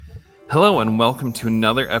Hello and welcome to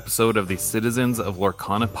another episode of the Citizens of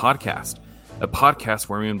Lorcana podcast, a podcast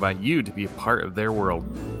where we invite you to be a part of their world.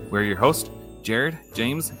 We're your hosts, Jared,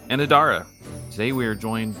 James, and Adara. Today we are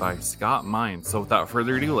joined by Scott Mine. So without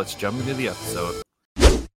further ado, let's jump into the episode.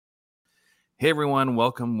 Hey everyone,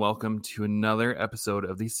 welcome to another episode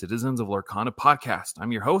of the Citizens of Lorcana podcast.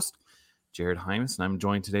 I'm your host, Jared Hymas, and I'm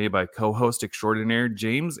joined today by co-host extraordinaire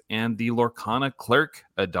James and the Lorcana clerk,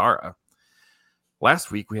 Adara.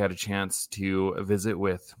 Last week, we had a chance to visit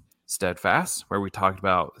with Steadfast, where we talked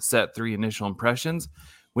about set 3 initial impressions.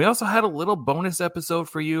 We also had a little bonus episode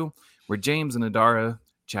for you where James and Adara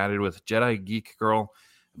chatted with Jedi Geek Girl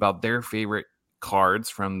about their favorite cards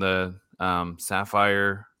from the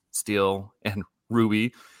Sapphire, Steel, and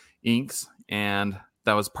Ruby inks. And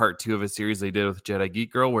that was part 2 of a series they did with Jedi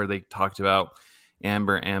Geek Girl, where they talked about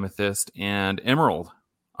Amber, Amethyst, and Emerald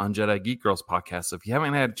on Jedi Geek Girl's podcast. So if you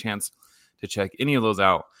haven't had a chance to check any of those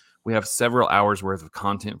out, we have several hours worth of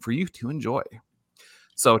content for you to enjoy.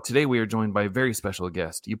 So today we are joined by a very special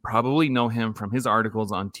guest. You probably know him from his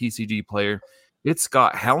articles on TCG Player. It's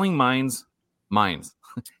Scott Howling Minds.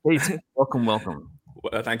 Hey, welcome.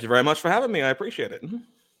 Well, thank you very much for having me. I appreciate it.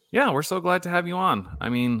 Yeah, we're so glad to have you on. I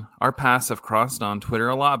mean, our paths have crossed on Twitter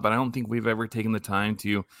a lot, but I don't think we've ever taken the time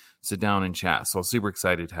to sit down and chat. So super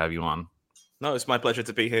excited to have you on. No, it's my pleasure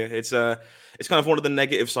to be here. It's kind of one of the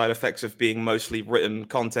negative side effects of being mostly written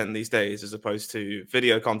content these days, as opposed to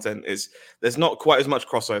video content. Is there's not quite as much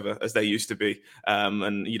crossover as there used to be,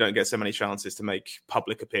 and you don't get so many chances to make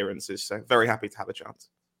public appearances. So very happy to have a chance.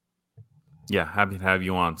 Yeah, happy to have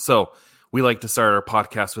you on. So we like to start our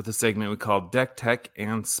podcast with a segment we call Deck Tech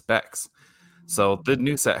and Specs. So the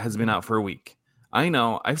new set has been out for a week. I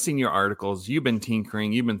know, I've seen your articles. You've been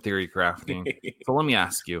tinkering, you've been theory crafting. So let me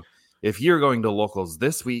ask you, if you're going to locals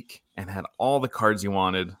this week and had all the cards you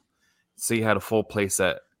wanted, so you had a full play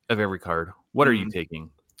set of every card, what are you taking?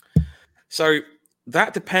 So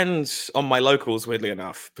that depends on my locals, weirdly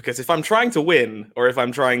enough, because if I'm trying to win or if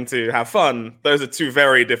I'm trying to have fun, those are two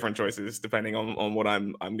very different choices depending on what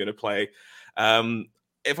I'm going to play.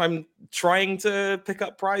 If I'm trying to pick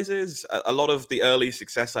up prizes, a lot of the early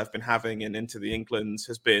success I've been having in Into the Inklands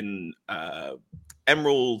has been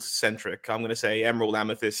Emerald centric. I'm going to say Emerald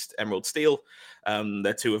Amethyst, Emerald Steel.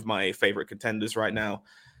 They're two of my favorite contenders right now.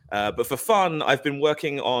 But for fun, I've been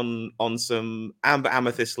working on some Amber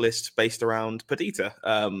Amethyst lists based around Perdita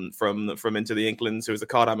from Into the Inklands, who is a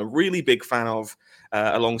card I'm a really big fan of,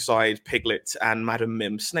 alongside Piglet and Madam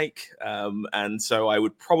Mim Snake. And so I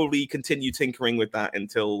would probably continue tinkering with that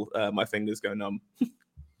until my fingers go numb.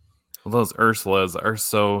 Well, those Ursulas are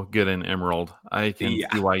so good in Emerald. I can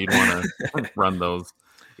see why you'd want to run those.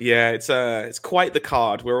 Yeah, it's quite the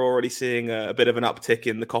card. We're already seeing a bit of an uptick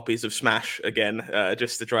in the copies of Smash again,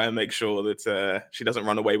 just to try and make sure that she doesn't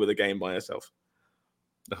run away with the game by herself.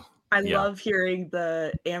 I love hearing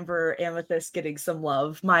the Amber Amethyst getting some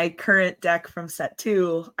love. My current deck from set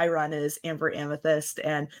 2 I run is Amber Amethyst,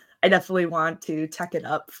 and I definitely want to tech it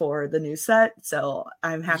up for the new set. So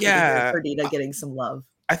I'm happy to hear Perdita getting some love.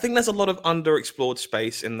 I think there's a lot of underexplored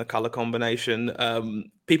space in the color combination.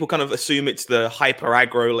 People kind of assume it's the hyper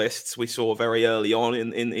aggro lists we saw very early on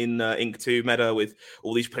in Ink 2 meta with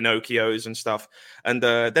all these Pinocchios and stuff. And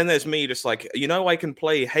then there's me just like, I can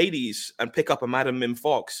play Hades and pick up a Madam Mim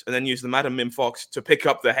Fox and then use the Madam Mim Fox to pick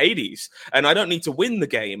up the Hades. And I don't need to win the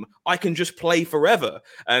game. I can just play forever.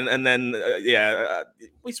 And then,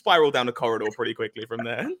 we spiral down the corridor pretty quickly from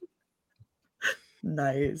there.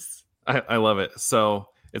 Nice. I love it. So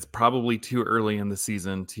it's probably too early in the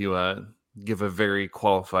season to give a very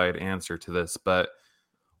qualified answer to this, but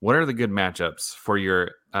what are the good matchups for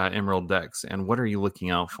your Emerald decks, and what are you looking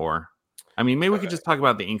out for? I mean, maybe we could just talk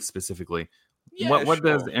about the ink specifically. What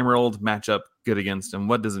does Emerald match up good against, and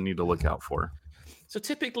what does it need to look out for? So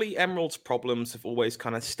typically, Emerald's problems have always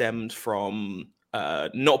kind of stemmed from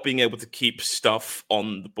not being able to keep stuff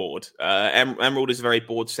on the board. Emerald is very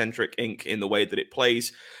board-centric ink in the way that it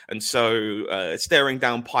plays, and so staring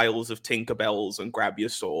down piles of Tinkerbells and grab your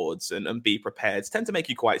swords and be prepared tend to make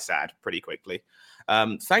you quite sad pretty quickly.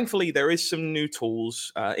 Thankfully, there is some new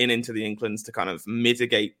tools Into the Inklands to kind of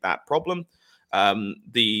mitigate that problem.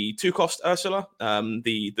 The 2-cost Ursula,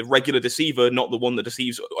 the regular deceiver, not the one that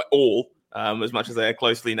deceives all, as much as they are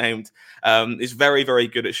closely named, is very, very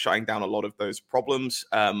good at shutting down a lot of those problems.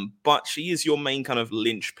 But she is your main kind of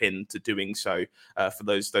linchpin to doing so for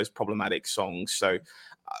those problematic songs. So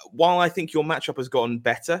while I think your matchup has gotten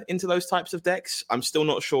better into those types of decks, I'm still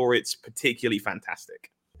not sure it's particularly fantastic.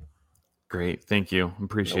 Great. Thank you.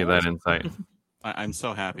 Appreciate that insight. I'm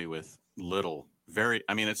so happy with little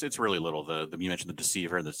It's really little. You mentioned the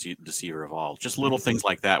Deceiver, the Deceiver Evolve. Just little things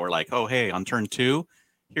like that. Where like, oh hey, on turn 2,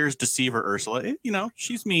 here's Deceiver Ursula.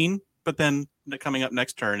 She's mean, but then coming up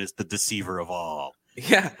next turn is the Deceiver Evolve.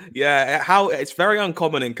 Yeah. How it's very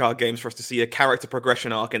uncommon in card games for us to see a character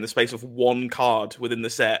progression arc in the space of one card within the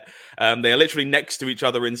set. They are literally next to each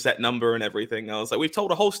other in set number and everything. I was like, we've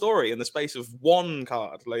told a whole story in the space of one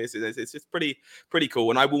card. Like it's pretty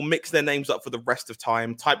cool. And I will mix their names up for the rest of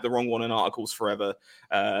time. Type the wrong one in articles forever.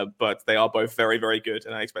 But they are both very, very good,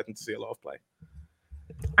 and I expect them to see a lot of play.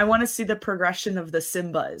 I want to see the progression of the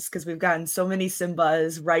Simbas, because we've gotten so many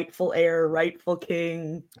Simbas, rightful heir, rightful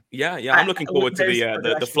king. Yeah. I'm looking forward to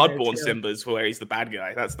the Floodborn Simbas, where he's the bad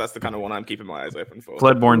guy. That's the kind of one I'm keeping my eyes open for.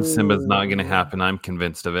 Floodborn Simba's not going to happen. I'm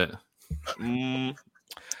convinced of it. Yeah,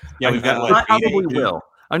 we've got probably will.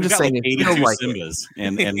 I'm just saying, like 82 Simbas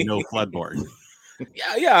and no Floodborn.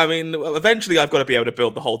 Yeah. I mean, eventually I've got to be able to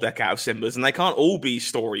build the whole deck out of Simbas, and they can't all be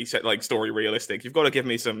story realistic. You've got to give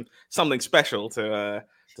me something special to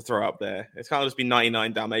throw up there. It can't just be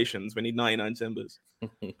 99 Dalmatians. We need 99 Simbas.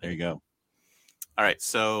 There you go. All right.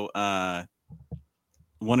 So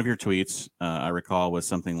one of your tweets, I recall, was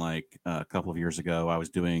something like a couple of years ago, I was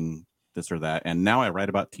doing this or that, and now I write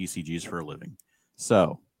about TCGs for a living.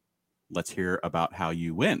 So let's hear about how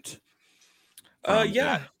you went from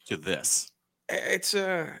that to this. It's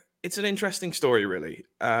an interesting story, really,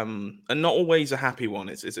 and not always a happy one.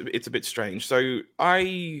 It's a bit strange. So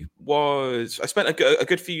I spent a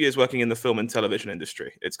good few years working in the film and television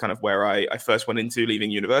industry. It's kind of where I first went into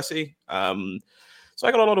leaving university. So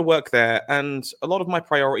I got a lot of work there, and a lot of my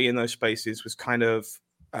priority in those spaces was kind of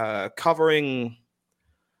covering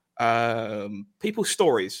people's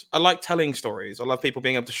stories. I like telling stories. I love people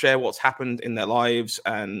being able to share what's happened in their lives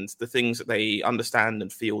and the things that they understand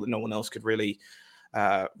and feel that no one else could really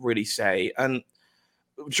say. And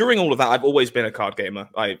during all of that, I've always been a card gamer.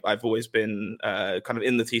 I've always been kind of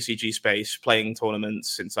in the TCG space, playing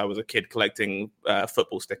tournaments since I was a kid, collecting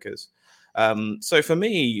football stickers. So for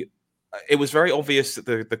me, it was very obvious that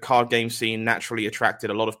the card game scene naturally attracted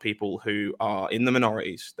a lot of people who are in the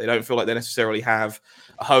minorities. They don't feel like they necessarily have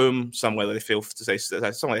a home, somewhere that they feel safe,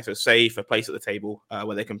 a place at the table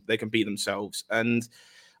where they can be themselves. And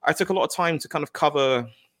I took a lot of time to kind of cover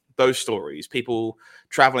those stories, people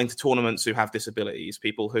traveling to tournaments who have disabilities,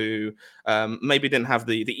 people who maybe didn't have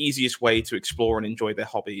the easiest way to explore and enjoy their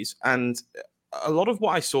hobbies. And a lot of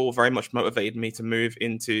what I saw very much motivated me to move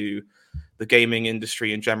into the gaming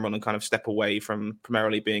industry in general and kind of step away from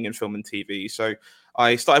primarily being in film and TV. So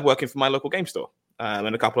I started working for my local game store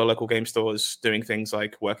and a couple of local game stores, doing things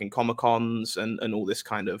like working Comic-Cons and all this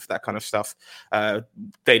kind of stuff,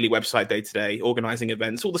 daily website, day-to-day, organizing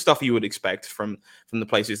events, all the stuff you would expect from the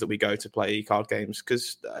places that we go to play card games,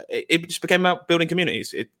 because it just became about building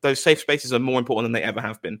communities. Those safe spaces are more important than they ever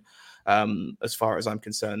have been, as far as I'm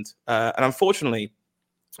concerned. And unfortunately,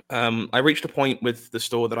 I reached a point with the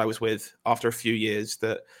store that I was with after a few years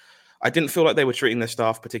that I didn't feel like they were treating their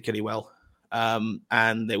staff particularly well,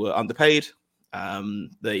 and they were underpaid.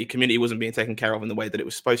 The community wasn't being taken care of in the way that it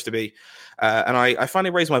was supposed to be, and I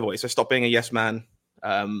finally raised my voice. I stopped being a yes man,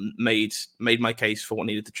 made my case for what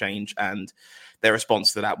needed to change, and their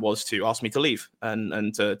response to that was to ask me to leave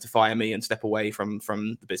and to fire me and step away from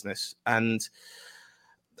the business. And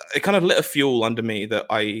it kind of lit a fuel under me that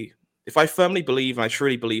if I firmly believe, and I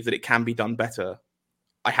truly believe, that it can be done better,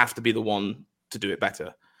 I have to be the one to do it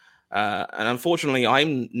better. And unfortunately,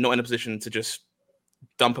 I'm not in a position to just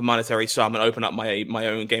dump a monetary sum and open up my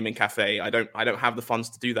own gaming cafe. I don't have the funds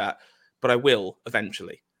to do that, but I will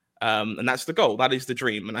eventually. And that's the goal. That is the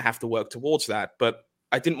dream, and I have to work towards that. But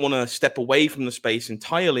I didn't want to step away from the space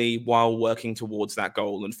entirely while working towards that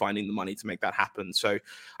goal and finding the money to make that happen. So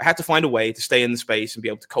I had to find a way to stay in the space and be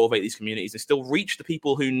able to cultivate these communities and still reach the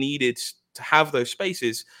people who needed to have those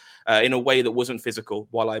spaces in a way that wasn't physical,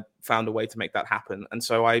 while I found a way to make that happen. And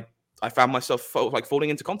so I found myself falling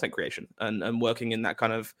into content creation and working in that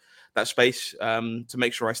space to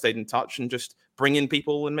make sure I stayed in touch and just bring in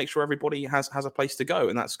people and make sure everybody has a place to go.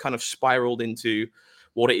 And that's kind of spiraled into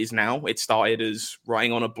what it is now. It started as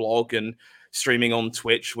writing on a blog and streaming on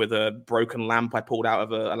Twitch with a broken lamp I pulled out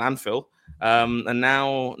of a landfill. And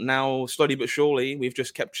now, slowly but surely, we've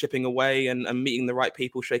just kept chipping away and meeting the right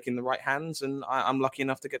people, shaking the right hands. And I'm lucky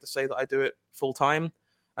enough to get to say that I do it full time.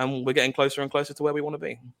 And we're getting closer and closer to where we want to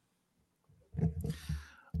be.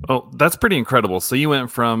 Well, that's pretty incredible. So you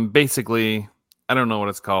went from basically, I don't know what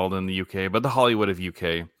it's called in the UK, but the Hollywood of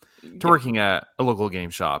UK, to working at a local game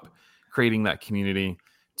shop, creating that community,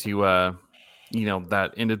 to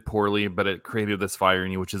that ended poorly, but it created this fire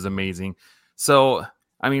in you, which is amazing. So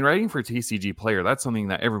I mean, writing for TCG Player, that's something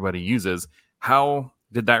that everybody uses. How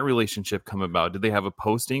did that relationship come about? Did they have a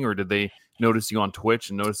posting, or did they notice you on Twitch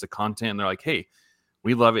and notice the content and they're like, hey,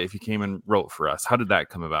 we love it if you came and wrote for us? How did that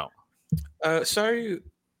come about?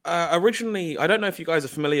 Originally, I don't know if you guys are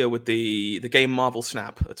familiar with the game Marvel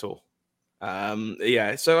Snap at all.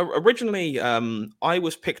 So originally, I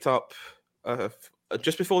was picked up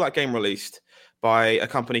just before that game released by a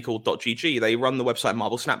company called .gg. They run the website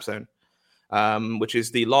Marvel Snap Zone, which is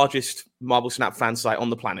the largest Marvel Snap fan site on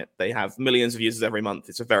the planet. They have millions of users every month.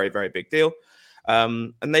 It's a very, very big deal.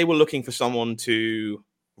 And they were looking for someone to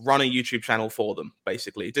run a YouTube channel for them,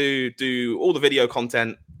 basically. Do all the video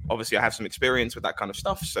content. Obviously, I have some experience with that kind of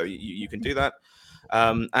stuff, so you can do that.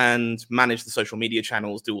 And manage the social media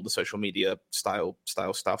channels, do all the social media style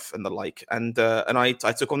stuff and the like. And I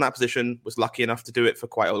took on that position, was lucky enough to do it for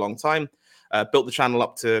quite a long time. Built the channel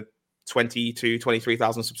up to 20 to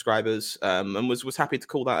 23,000 subscribers, and was happy to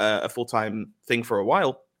call that a full-time thing for a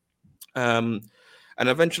while. And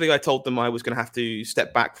eventually I told them I was going to have to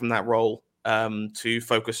step back from that role to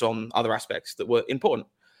focus on other aspects that were important.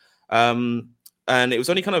 And it was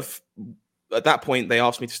only kind of at that point they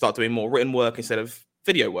asked me to start doing more written work instead of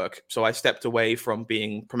video work. So I stepped away from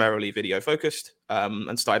being primarily video focused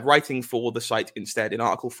and started writing for the site instead in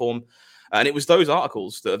article form. And it was those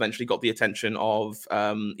articles that eventually got the attention of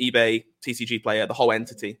eBay, TCG Player, the whole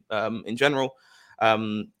entity in general,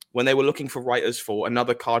 when they were looking for writers for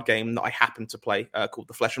another card game that I happened to play called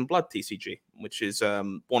the Flesh and Blood TCG, which is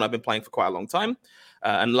one I've been playing for quite a long time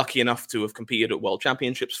and lucky enough to have competed at World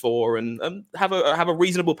Championships for and have a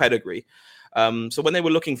reasonable pedigree. So when they were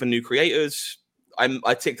looking for new creators,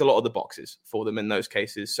 I ticked a lot of the boxes for them in those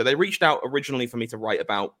cases. So they reached out originally for me to write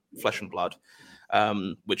about Flesh and Blood,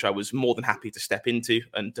 which I was more than happy to step into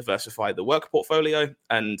and diversify the work portfolio.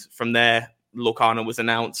 And from there, Lorcana was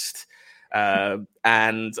announced.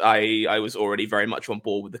 And I was already very much on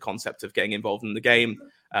board with the concept of getting involved in the game.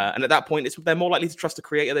 And at that point, they're more likely to trust a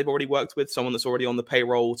creator they've already worked with, someone that's already on the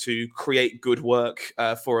payroll to create good work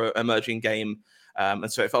for an emerging game.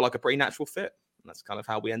 And so it felt like a pretty natural fit. And that's kind of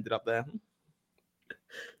how we ended up there.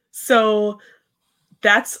 So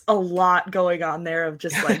that's a lot going on there of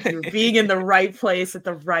just like you're being in the right place at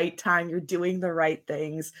the right time. You're doing the right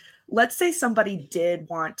things. Let's say somebody did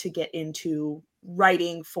want to get into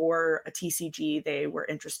writing for a TCG they were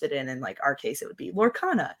interested in like our case, it would be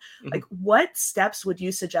Lorcana. Mm-hmm. Like what steps would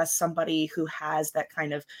you suggest somebody who has that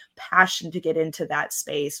kind of passion to get into that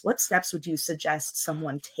space? What steps would you suggest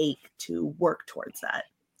someone take to work towards that?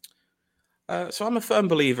 So I'm a firm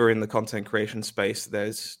believer in the content creation space.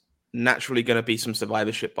 There's naturally going to be some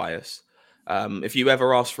survivorship bias. If you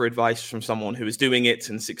ever ask for advice from someone who is doing it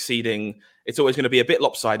and succeeding, it's always going to be a bit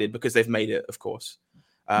lopsided because they've made it, of course.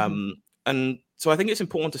 And so I think it's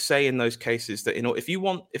important to say in those cases that,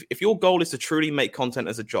 if your goal is to truly make content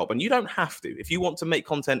as a job, and you don't have to, if you want to make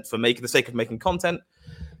content for the sake of making content,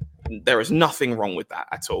 there is nothing wrong with that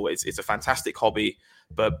at all. It's a fantastic hobby,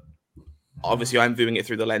 but obviously I'm viewing it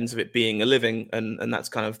through the lens of it being a living, and that's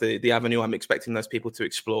kind of the avenue I'm expecting those people to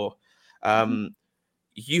explore.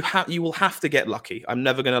 You will have to get lucky. I'm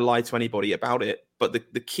never going to lie to anybody about it, but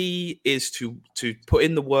the key is to put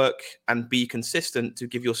in the work and be consistent to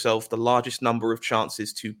give yourself the largest number of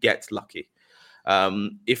chances to get lucky.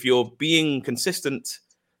 If you're being consistent,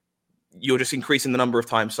 you're just increasing the number of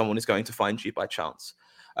times someone is going to find you by chance.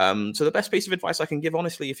 So the best piece of advice I can give,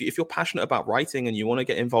 honestly, if you're passionate about writing and you want to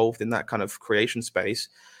get involved in that kind of creation space,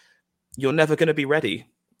 you're never going to be ready.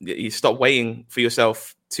 You stop waiting for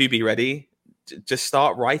yourself to be ready. Just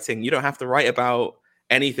start writing. You don't have to write about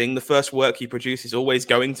anything. The first work you produce is always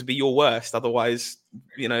going to be your worst. Otherwise,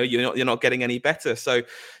 you're not getting any better. So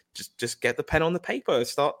just get the pen on the paper.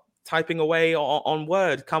 Start typing away on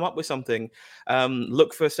Word. Come up with something.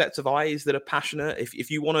 Look for sets of eyes that are passionate. If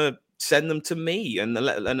you want to send them to me and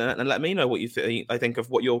let me know what you think. I think of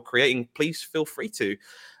what you're creating. Please feel free to.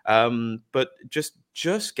 But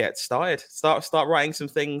just get started. Start writing some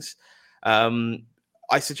things.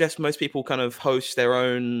 I suggest most people kind of host their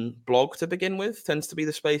own blog to begin with. Tends to be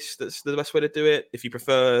the space that's the best way to do it. If you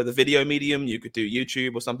prefer the video medium, you could do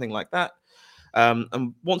YouTube or something like that.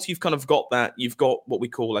 And once you've kind of got that, you've got what we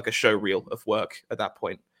call like a show reel of work at that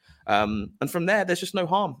point. And from there, there's just no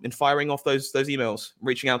harm in firing off those emails,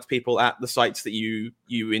 reaching out to people at the sites that you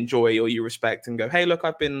enjoy or you respect, and go, hey, look,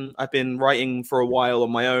 I've been writing for a while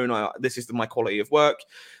on my own. This is my quality of work.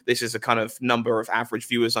 This is a kind of number of average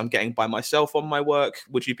viewers I'm getting by myself on my work.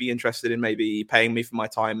 Would you be interested in maybe paying me for my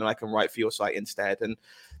time and I can write for your site instead? And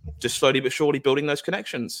just slowly but surely building those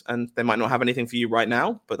connections. And they might not have anything for you right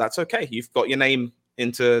now, but that's okay. You've got your name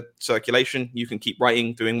into circulation. You can keep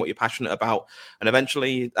writing, doing what you're passionate about, and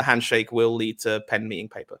eventually a handshake will lead to pen meeting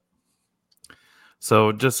paper.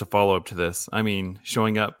 So just to follow up to this, I mean,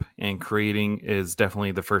 showing up and creating is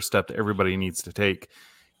definitely the first step that everybody needs to take.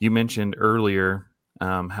 You mentioned earlier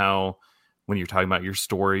how when you're talking about your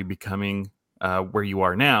story becoming where you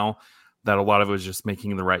are now, that a lot of it was just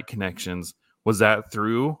making the right connections. Was that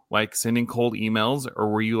through like sending cold emails, or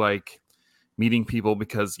were you like meeting people?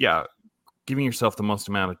 Because giving yourself the most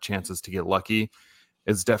amount of chances to get lucky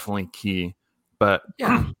is definitely key. But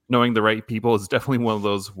knowing the right people is definitely one of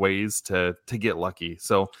those ways to get lucky.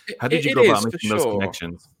 So how did you go about making those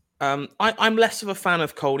connections? I'm less of a fan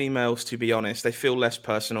of cold emails, to be honest. They feel less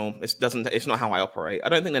personal. It's not how I operate. I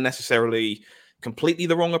don't think they're necessarily completely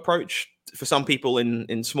the wrong approach. For some people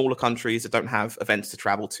in smaller countries that don't have events to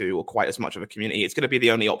travel to or quite as much of a community, it's going to be the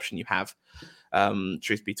only option you have,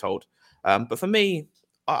 truth be told. But for me,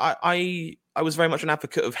 I was very much an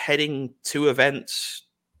advocate of heading to events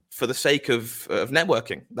for the sake of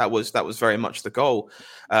networking. That was very much the goal.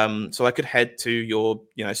 So I could head to your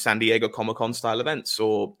San Diego Comic-Con style events,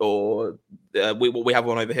 or we have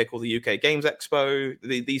one over here called the UK Games Expo.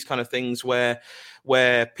 These kind of things where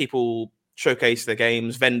people showcase their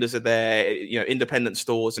games, vendors are there, independent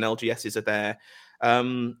stores and LGSs are there.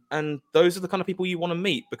 And those are the kind of people you want to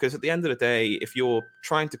meet, because at the end of the day, if you're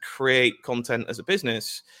trying to create content as a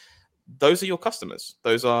business, those are your customers.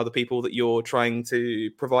 Those are the people that you're trying to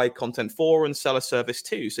provide content for and sell a service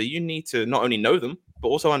to. So you need to not only know them, but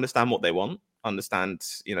also understand what they want, understand,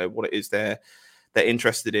 what it is they're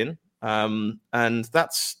interested in. And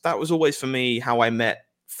that was always for me how I met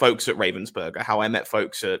folks at Ravensburger, how I met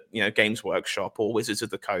folks at Games Workshop or Wizards of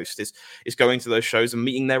the Coast is going to those shows and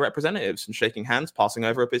meeting their representatives and shaking hands, passing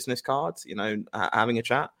over a business card, having a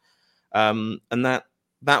chat. And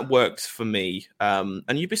that worked for me.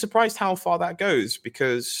 And you'd be surprised how far that goes,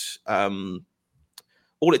 because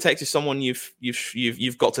all it takes is someone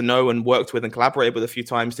you've got to know and worked with and collaborated with a few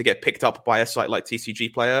times to get picked up by a site like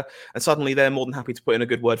TCG Player, and suddenly they're more than happy to put in a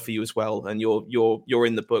good word for you as well, and you're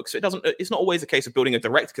in the book. So it's not always a case of building a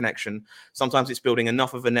direct connection. Sometimes it's building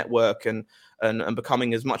enough of a network and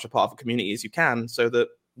becoming as much a part of a community as you can, so that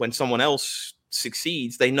when someone else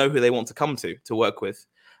succeeds, they know who they want to come to work with,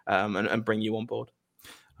 and bring you on board.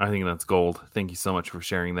 I think that's gold. Thank you so much for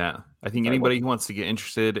sharing that. I think anybody who wants to get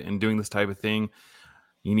interested in doing this type of thing,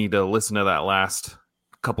 you need to listen to that last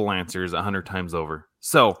couple answers 100 times over.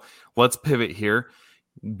 So let's pivot here.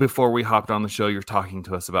 Before we hopped on the show, you're talking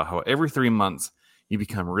to us about how every 3 months you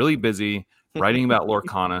become really busy writing about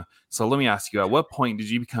Lorcana. So let me ask you, at what point did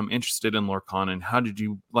you become interested in Lorcana, and how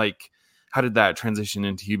did that transition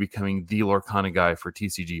into you becoming the Lorcana guy for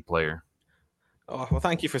TCG Player? Oh, well,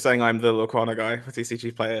 thank you for saying I'm the Lorcana guy for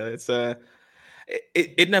TCG Player. It's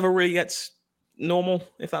it never really gets normal,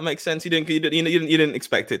 if that makes sense. You didn't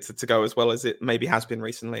expect it to go as well as it maybe has been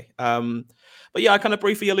recently. But yeah, I kind of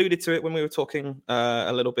briefly alluded to it when we were talking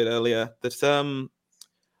a little bit earlier, that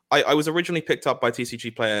I was originally picked up by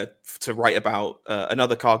TCG Player to write about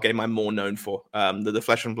another card game I'm more known for, the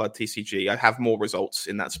Flesh and Blood TCG. I have more results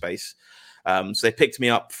in that space. So they picked me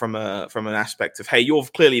up from an aspect of, hey, you're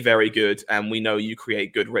clearly very good, and we know you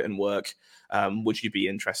create good written work. Would you be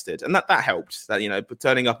interested? And that helped. That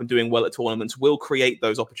turning up and doing well at tournaments will create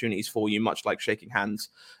those opportunities for you, much like shaking hands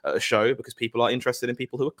at a show, because people are interested in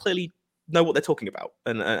people who are clearly know what they're talking about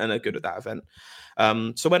and are good at that event.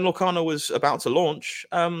 So when Lorcana was about to launch,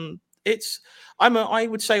 I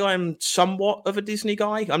would say I'm somewhat of a Disney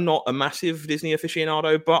guy. I'm not a massive Disney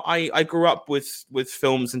aficionado, but I grew up with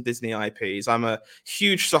films and Disney IPs. I'm a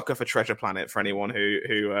huge sucker for Treasure Planet. For anyone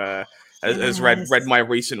who has read my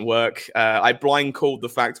recent work, I blind called the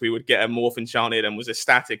fact we would get a Morph Enchanted and was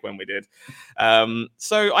ecstatic when we did.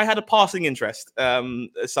 So I had a passing interest,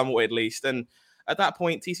 somewhat at least. And at that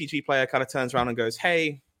point, TCG Player kind of turns around and goes,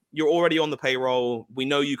 "Hey, you're already on the payroll. We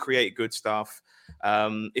know you create good stuff.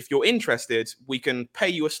 If you're interested, we can pay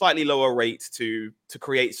you a slightly lower rate to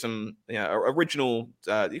create some original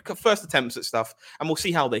first attempts at stuff, and we'll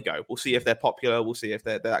see how they go. We'll see if they're popular. We'll see if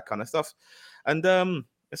they're that kind of stuff." And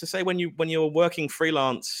as I say, when you're working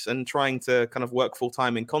freelance and trying to kind of work full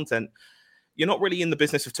time in content, you're not really in the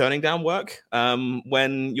business of turning down work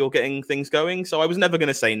when you're getting things going. So I was never going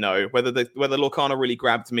to say no. Whether Lorcana really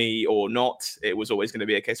grabbed me or not, it was always going to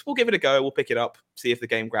be a case, we'll give it a go, we'll pick it up, see if the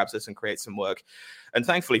game grabs us and create some work. And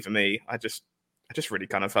thankfully for me, I just really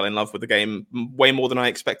kind of fell in love with the game way more than I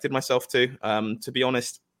expected myself to be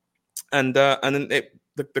honest. And then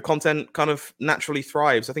the content kind of naturally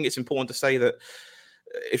thrives. I think it's important to say that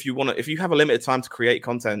if you have a limited time to create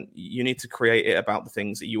content, you need to create it about the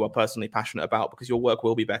things that you are personally passionate about, because your work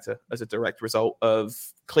will be better as a direct result of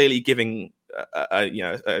clearly giving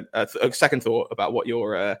a second thought about what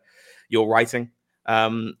you're writing.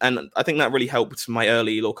 And I think that really helped my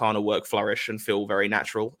early Lorcana work flourish and feel very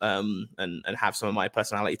natural, and have some of my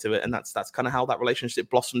personality to it. And that's kind of how that relationship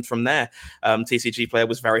blossomed from there. TCG Player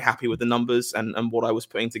was very happy with the numbers and what I was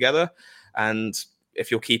putting together. And if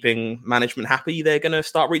you're keeping management happy, they're going to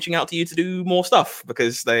start reaching out to you to do more stuff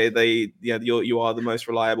because you are the most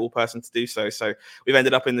reliable person to do so. So we've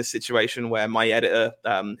ended up in this situation where my editor,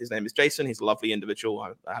 his name is Jason. He's a lovely individual.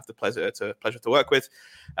 I have the pleasure to work with.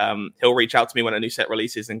 He'll reach out to me when a new set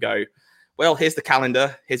releases and go, well, here's the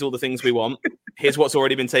calendar. Here's all the things we want. Here's what's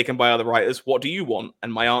already been taken by other writers. What do you want?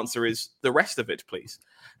 And my answer is the rest of it, please.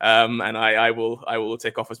 And I will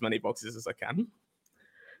tick off as many boxes as I can.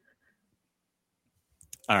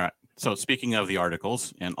 All right. So speaking of the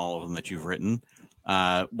articles and all of them that you've written,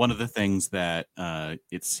 one of the things that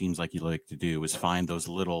it seems like you like to do is find those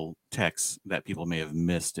little texts that people may have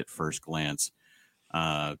missed at first glance.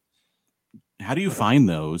 How do you find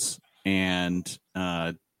those? And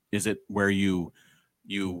is it where you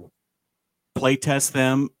play test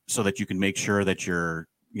them so that you can make sure that you're,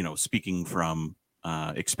 speaking from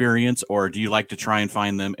experience, or do you like to try and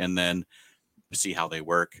find them and then see how they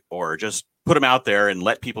work, or just put them out there and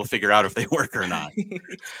let people figure out if they work or not?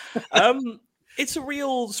 It's a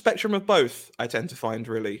real spectrum of both, I tend to find,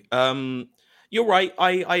 really. You're right.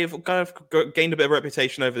 I have kind of gained a bit of a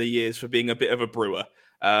reputation over the years for being a bit of a brewer.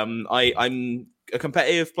 I'm a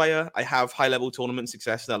competitive player. I have high-level tournament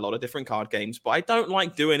success in a lot of different card games, but I don't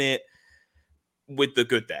like doing it with the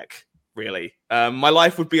good deck. Really, my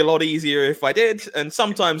life would be a lot easier if I did, and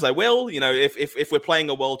sometimes I will. If we're playing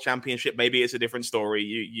a world championship, maybe it's a different story.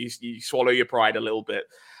 You swallow your pride a little bit,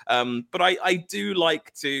 but I do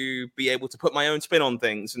like to be able to put my own spin on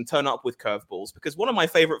things and turn up with curveballs, because one of my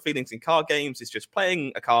favorite feelings in card games is just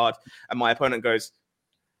playing a card and my opponent goes,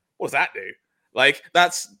 "What does that do?" Like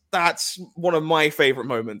that's one of my favorite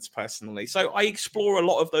moments personally. So I explore a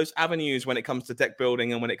lot of those avenues when it comes to deck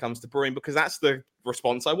building and when it comes to brewing, because that's the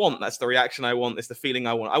response I want. That's the reaction I want. It's the feeling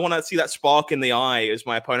I want. I want to see that spark in the eye as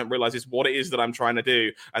my opponent realizes what it is that I'm trying to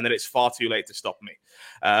do and that it's far too late to stop me.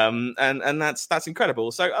 And that's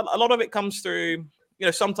incredible. So a lot of it comes through,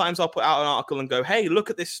 sometimes I'll put out an article and go, hey, look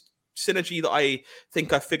at this synergy that I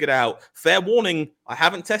think I figured out. Fair warning, I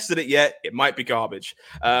haven't tested it yet. It might be garbage.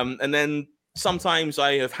 And then sometimes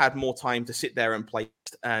I have had more time to sit there and play,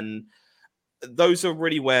 and those are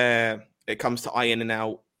really where it comes to ironing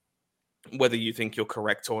out whether you think you're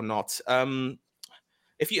correct or not.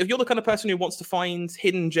 If you're the kind of person who wants to find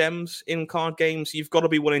hidden gems in card games, you've got to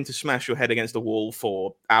be willing to smash your head against the wall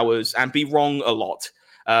for hours and be wrong a lot.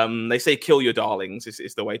 They say kill your darlings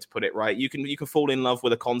is the way to put it, right? You can fall in love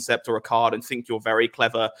with a concept or a card and think you're very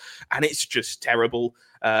clever, and it's just terrible.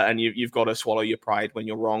 And you've got to swallow your pride when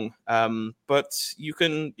you're wrong. But you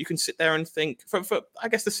can sit there and think. For I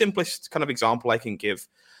guess the simplest kind of example I can give,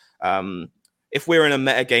 if we're in a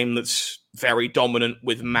meta game that's very dominant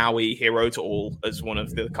with Maui Hero to All as one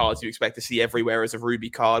of the cards you expect to see everywhere as a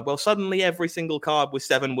Ruby card, well, suddenly every single card with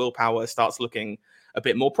 7 willpower starts looking a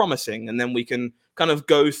bit more promising. And then we can kind of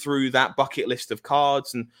go through that bucket list of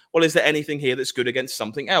cards and, well, is there anything here that's good against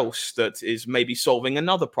something else that is maybe solving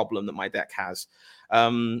another problem that my deck has?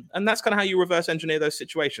 And that's kind of how you reverse engineer those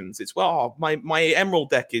situations. It's, well, my Emerald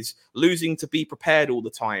deck is losing to Be Prepared all the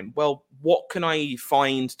time. Well, what can I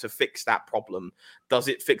find to fix that problem? Does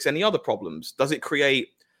it fix any other problems? Does it create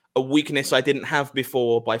a weakness I didn't have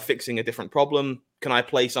before by fixing a different problem? Can I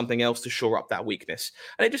play something else to shore up that weakness?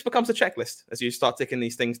 And it just becomes a checklist as you start ticking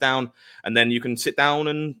these things down. And then you can sit down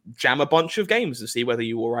and jam a bunch of games and see whether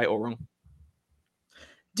you were right or wrong.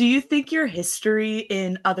 Do you think your history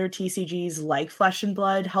in other TCGs like Flesh and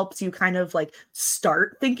Blood helps you kind of like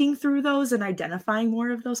start thinking through those and identifying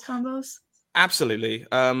more of those combos? Absolutely.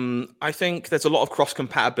 I think there's a lot of cross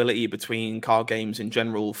compatibility between card games in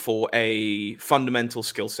general for a fundamental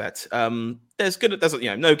skill set. No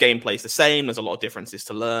gameplay is the same. There's a lot of differences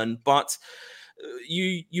to learn, but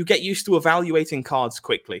you get used to evaluating cards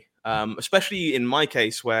quickly. Especially in my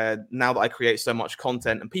case, where now that I create so much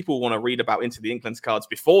content and people want to read about Into the Inklands cards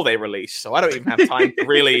before they release, so I don't even have time to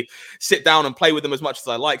really sit down and play with them as much as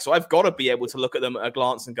I like. So I've got to be able to look at them at a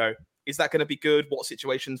glance and go, is that going to be good? What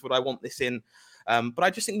situations would I want this in? But I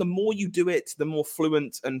just think the more you do it, the more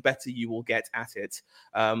fluent and better you will get at it.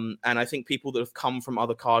 And I think people that have come from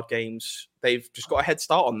other card games, they've just got a head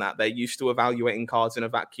start on that. They're used to evaluating cards in a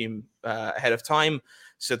vacuum ahead of time.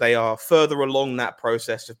 So they are further along that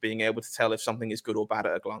process of being able to tell if something is good or bad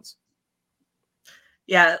at a glance.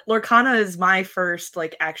 Yeah, Lorcana is my first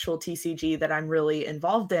like actual TCG that I'm really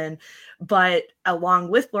involved in. But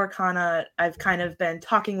along with Lorcana, I've kind of been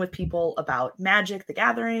talking with people about Magic the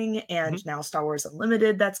Gathering and now Star Wars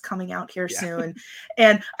Unlimited that's coming out here soon.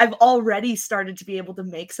 And I've already started to be able to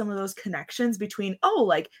make some of those connections between,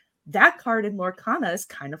 like that card in Lorcana is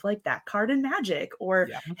kind of like that card in Magic, or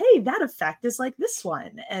hey, that effect is like this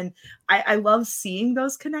one. And I love seeing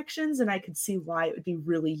those connections, and I could see why it would be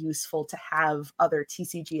really useful to have other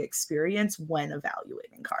TCG experience when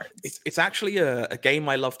evaluating cards. It's actually a game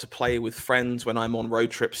I love to play with friends when I'm on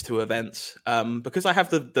road trips to events, because I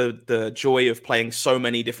have the joy of playing so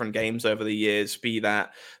many different games over the years, be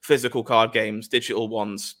that physical card games, digital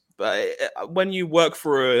ones. When you work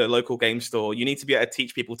for a local game store, you need to be able to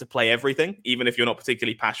teach people to play everything, even if you're not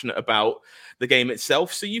particularly passionate about the game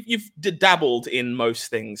itself. So you've dabbled in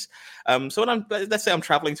most things. So when let's say I'm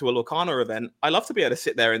traveling to a Lorcana event, I love to be able to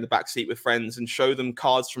sit there in the back seat with friends and show them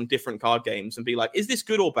cards from different card games and be like, is this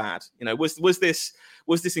good or bad?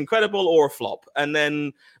 Was this incredible or a flop? And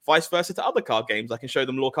then vice versa to other card games. I can show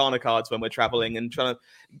them Lorcana cards when we're traveling and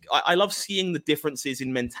I love seeing the differences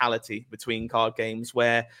in mentality between card games,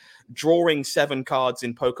 where drawing 7 cards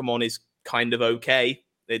in Pokemon is kind of okay.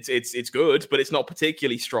 It's good, but it's not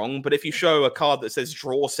particularly strong. But if you show a card that says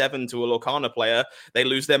draw 7 to a Lorcana player, they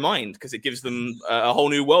lose their mind because it gives them a whole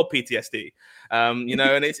new world PTSD. And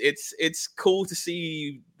it's cool to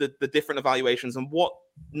see the different evaluations and what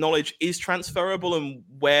knowledge is transferable and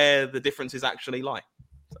where the differences actually lie.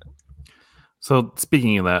 So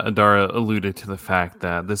speaking of that, Adara alluded to the fact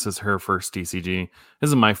that this is her first TCG. This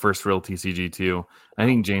is my first real TCG too. I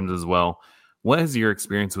think James as well. What has your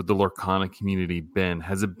experience with the Lorcana community been?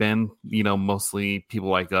 Has it been, mostly people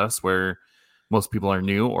like us where most people are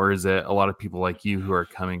new, or is it a lot of people like you who are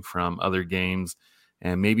coming from other games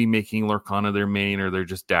and maybe making Lorcana their main, or they're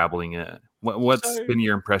just dabbling in it? What's been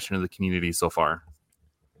your impression of the community so far?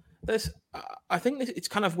 I think it's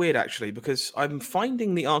kind of weird, actually, because I'm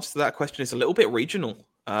finding the answer to that question is a little bit regional,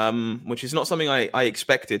 which is not something I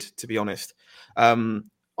expected, to be honest.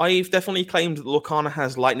 I've definitely claimed that Lorcana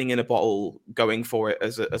has lightning in a bottle going for it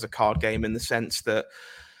as a card game, in the sense that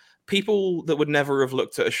people that would never have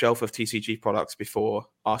looked at a shelf of TCG products before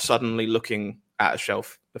are suddenly looking at a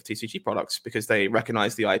shelf of TCG products because they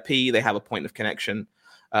recognize the IP, they have a point of connection,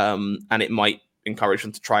 and it might encourage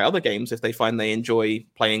them to try other games if they find they enjoy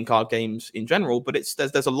playing card games in general. But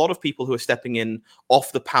there's a lot of people who are stepping in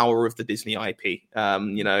off the power of the Disney IP.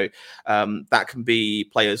 That can be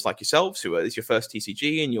players like yourselves who it's your first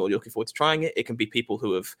TCG and you're looking forward to trying it. It can be people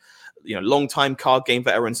who have, long-time card game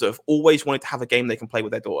veterans that have always wanted to have a game they can play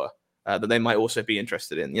with their daughter. That they might also be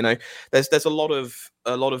interested in. There's a lot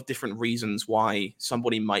of different reasons why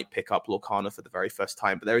somebody might pick up Lorcana for the very first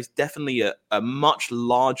time, but there is definitely a much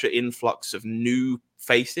larger influx of new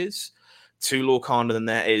faces to Lorcana than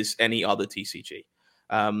there is any other TCG.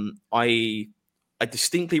 I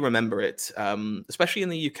distinctly remember it, especially in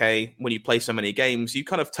the UK, when you play so many games, you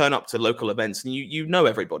kind of turn up to local events and you know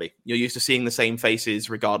everybody. You're used to seeing the same faces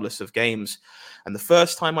regardless of games. And the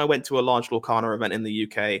first time I went to a large Lorcana event in the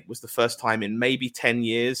UK was the first time in maybe 10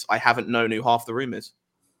 years I haven't known who half the room is.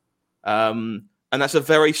 And that's a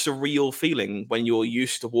very surreal feeling when you're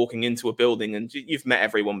used to walking into a building and you've met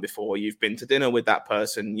everyone before. You've been to dinner with that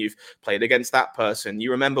person. You've played against that person.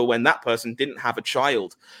 You remember when that person didn't have a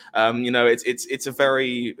child. It's a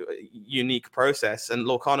very unique process. And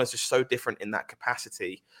Lorcana is just so different in that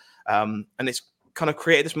capacity. And it's kind of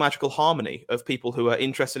created this magical harmony of people who are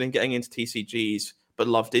interested in getting into TCGs but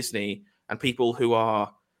love Disney, and people who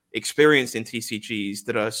are experienced in TCGs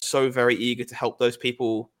that are so very eager to help those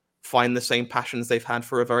people find the same passions they've had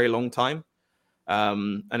for a very long time.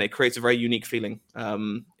 And it creates a very unique feeling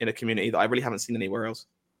in a community that I really haven't seen anywhere else.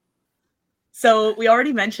 So we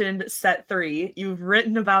already mentioned set 3. You've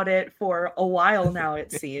written about it for a while now,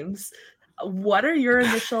 it seems. What are your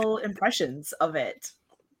initial impressions of it?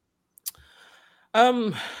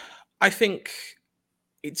 I think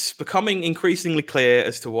it's becoming increasingly clear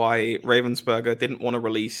as to why Ravensburger didn't want to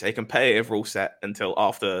release a competitive rule set until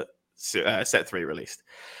after set 3 released.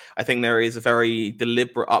 I think there is a very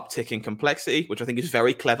deliberate uptick in complexity, which I think is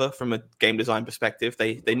very clever from a game design perspective.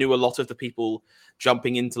 They knew a lot of the people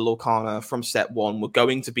jumping into Lorcana from set 1 were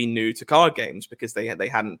going to be new to card games because they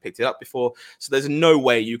hadn't picked it up before. So there's no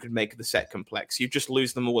way you could make the set complex. You just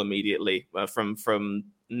lose them all immediately from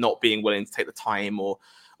not being willing to take the time or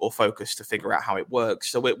focus to figure out how it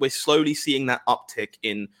works. So we're slowly seeing that uptick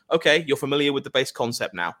in, okay, you're familiar with the base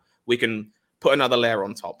concept now. We can put another layer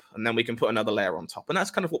on top, and then we can put another layer on top. And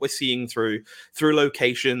that's kind of what we're seeing through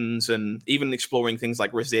locations, and even exploring things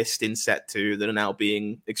like resist in set 2 that are now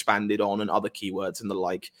being expanded on, and other keywords and the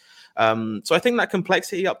like. So I think that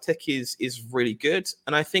complexity uptick is really good.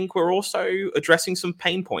 And I think we're also addressing some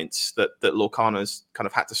pain points that Lorcana's kind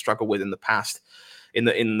of had to struggle with in the past. In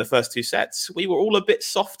the first 2 sets, we were all a bit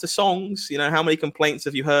soft to songs. You know, how many complaints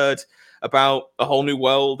have you heard about A Whole New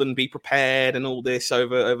World and Be Prepared and all this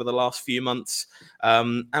over the last few months?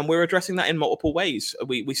 And we're addressing that in multiple ways.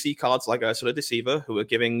 We see cards like Ursula Deceiver, who are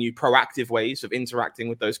giving you proactive ways of interacting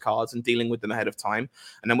with those cards and dealing with them ahead of time.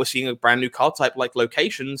 And then we're seeing a brand new card type like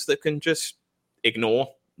Locations that can just ignore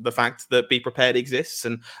the fact that Be Prepared exists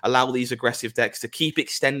and allow these aggressive decks to keep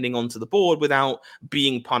extending onto the board without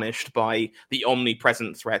being punished by the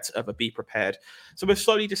omnipresent threat of a Be Prepared. So we're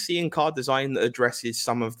slowly just seeing card design that addresses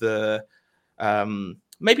some of the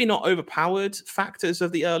maybe not overpowered factors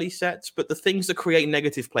of the early sets, but the things that create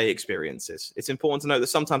negative play experiences. It's important to note that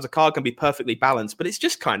sometimes a card can be perfectly balanced, but it's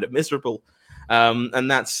just kind of miserable. And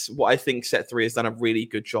that's what I think set 3 has done a really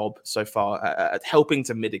good job so far at helping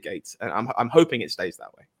to mitigate. And I'm hoping it stays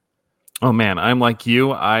that way. Oh man, I'm like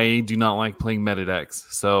you. I do not like playing meta decks.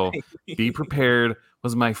 So Be Prepared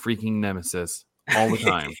was my freaking nemesis all the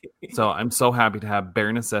time. So I'm so happy to have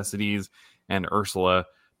Bare Necessities and Ursula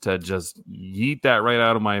to just yeet that right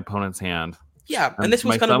out of my opponent's hand. Yeah, and this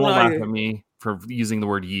was kind of my son will laugh at me for using the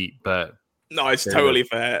word yeet, but no, it's totally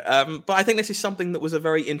fair. But I think this is something that was a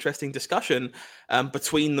very interesting discussion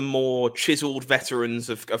between the more chiseled veterans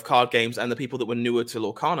of card games and the people that were newer to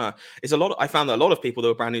Lorcana. I found that a lot of people that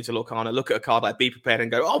were brand new to Lorcana look at a card like Be Prepared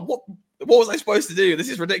and go, "Oh, what was I supposed to do? This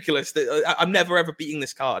is ridiculous. I'm never ever beating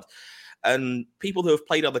this card." And people who have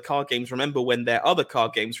played other card games remember when their other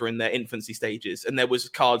card games were in their infancy stages, and there was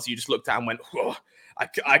cards you just looked at and went, "Oh,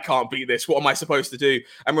 I can't beat this. What am I supposed to do?"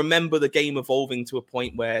 And remember the game evolving to a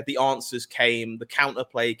point where the answers came, the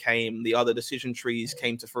counterplay came, the other decision trees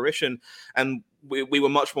came to fruition. And we were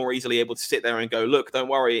much more easily able to sit there and go, "Look, don't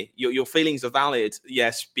worry. Your feelings are valid.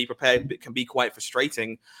 Yes, Be Prepared. It can be quite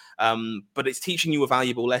frustrating, but it's teaching you a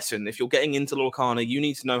valuable lesson. If you're getting into Lorcana, you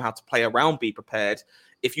need to know how to play around Be Prepared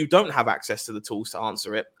if you don't have access to the tools to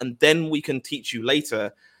answer it. And then we can teach you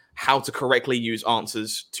later how to correctly use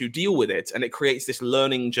answers to deal with it." And it creates this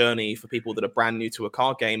learning journey for people that are brand new to a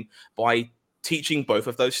card game by teaching both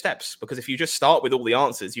of those steps. Because if you just start with all the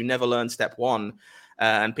answers, you never learn step 1,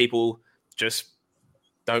 and people just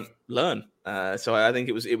don't learn. So I think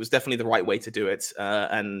it was definitely the right way to do it.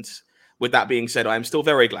 And with that being said, I'm still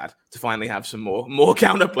very glad to finally have some more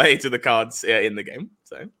counterplay to the cards in the game.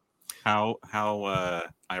 So how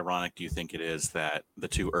ironic do you think it is that the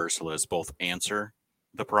 2 Ursulas both answer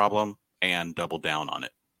the problem and double down on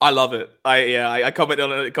it? I love it. I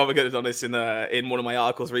commented on this in one of my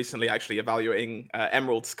articles recently, actually evaluating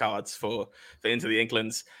Emerald's cards for Into the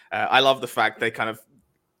Inklands. I love the fact they kind of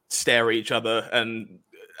stare at each other and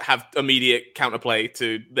have immediate counterplay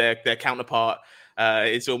to their counterpart.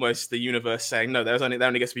 It's almost the universe saying, "No, there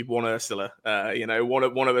only gets to be one Ursula.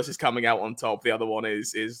 One of us is coming out on top. The other one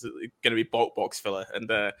is going to be bulk box filler."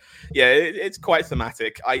 And it's quite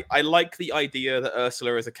thematic. I like the idea that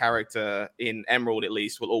Ursula as a character in Emerald, at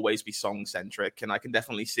least, will always be song centric, and I can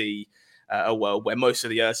definitely see a world where most of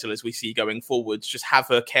the Ursulas we see going forwards just have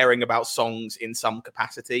her caring about songs in some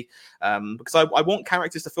capacity. Because I want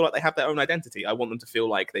characters to feel like they have their own identity. I want them to feel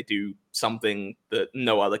like they do something that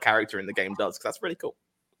no other character in the game does, because that's really cool.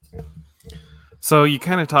 So you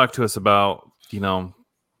kind of talked to us about,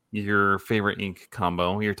 your favorite ink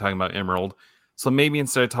combo. You're talking about Emerald. So maybe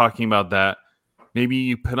instead of talking about that, maybe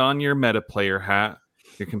you put on your meta player hat,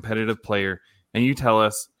 your competitive player, and you tell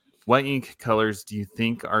us, what ink colors do you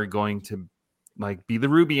think are going to be the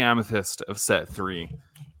ruby amethyst of set 3?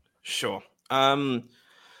 Sure. So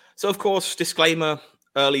of course, disclaimer,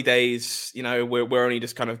 early days, we're only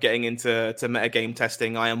just kind of getting into metagame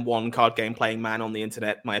testing. I am one card game playing man on the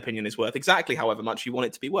internet. My opinion is worth exactly however much you want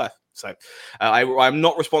it to be worth. So I'm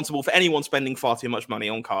not responsible for anyone spending far too much money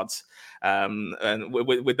on cards. And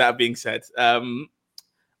with that being said,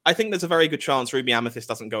 I think there's a very good chance Ruby Amethyst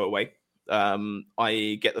doesn't go away.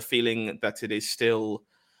 I get the feeling that it is still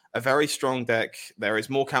a very strong deck. There is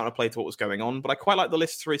more counterplay to what was going on, but I quite like the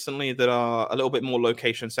lists recently that are a little bit more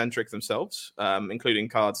location-centric themselves, including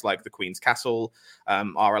cards like the Queen's Castle,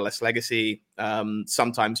 RLS Legacy,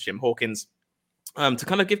 sometimes Jim Hawkins. to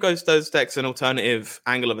kind of give those decks an alternative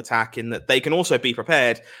angle of attack in that they can also be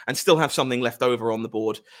prepared and still have something left over on the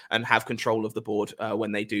board and have control of the board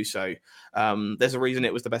when they do so. There's a reason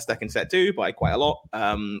it was the best deck in set 2 by quite a lot.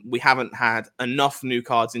 We haven't had enough new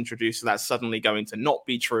cards introduced, so that's suddenly going to not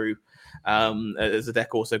be true. As the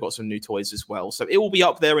deck also got some new toys as well. So it will be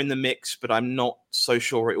up there in the mix, but I'm not so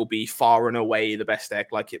sure it will be far and away the best deck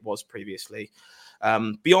like it was previously.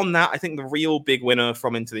 Beyond that, I think the real big winner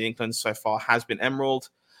from Into the Inklands so far has been Emerald.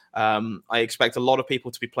 I expect a lot of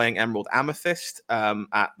people to be playing Emerald Amethyst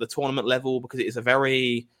at the tournament level because it is a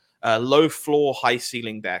very low floor, high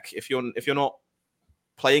ceiling deck. If you're not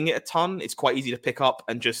playing it a ton, it's quite easy to pick up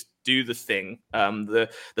and just do the thing. The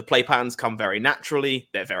play patterns come very naturally.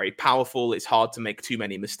 They're very powerful. It's hard to make too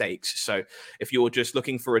many mistakes. So if you're just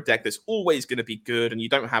looking for a deck that's always going to be good and you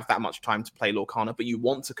don't have that much time to play Lorcana, but you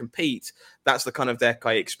want to compete, that's the kind of deck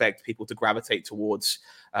I expect people to gravitate towards.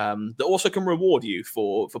 That also can reward you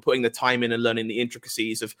for putting the time in and learning the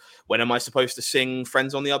intricacies of when am I supposed to sing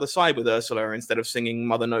Friends on the Other Side with Ursula instead of singing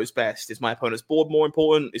Mother Knows Best? Is my opponent's board more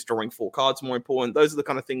important? Is drawing 4 cards more important? Those are the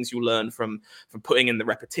kind of things you learn from putting in the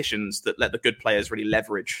repetitions that let the good players really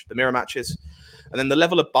leverage the mirror matches. And then the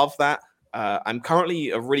level above that, I'm currently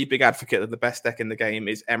a really big advocate that the best deck in the game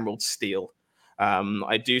is Emerald Steel.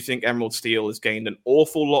 I do think Emerald Steel has gained an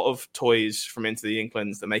awful lot of toys from Into the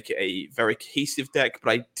Inklands that make it a very cohesive deck,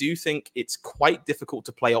 but I do think it's quite difficult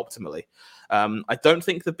to play optimally. I don't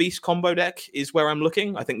think the Beast combo deck is where I'm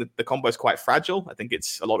looking. I think that the combo is quite fragile. I think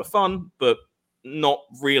it's a lot of fun, but not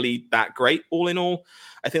really that great all in all.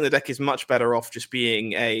 I think the deck is much better off just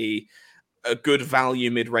being a good value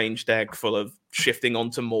mid-range deck full of shifting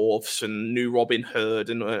onto morphs and new Robin Hood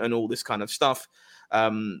and all this kind of stuff.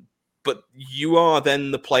 But you are then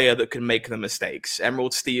the player that can make the mistakes.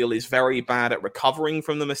 Emerald Steel is very bad at recovering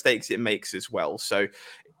from the mistakes it makes as well. So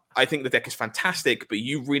I think the deck is fantastic, but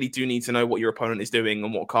you really do need to know what your opponent is doing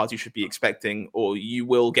and what cards you should be expecting, or you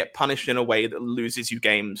will get punished in a way that loses you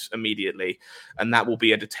games immediately. And that will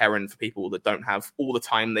be a deterrent for people that don't have all the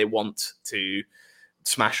time they want to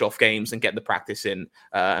smash off games and get the practice in,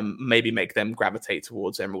 and maybe make them gravitate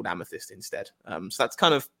towards Emerald Amethyst instead. So that's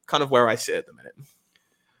kind of where I sit at the minute.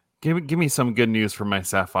 Give me some good news for my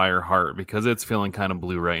Sapphire Heart because it's feeling kind of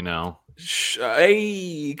blue right now.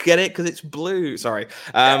 Hey, get it? Because it's blue. Sorry.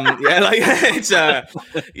 It's a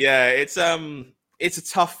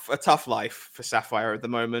tough life for Sapphire at the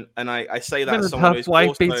moment, and I say that as someone who's life,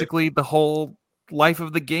 also, basically the whole life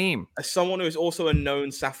of the game. As someone who is also a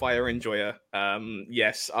known Sapphire enjoyer,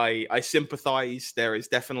 yes, I sympathize. There is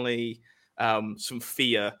definitely some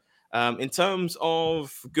fear. In terms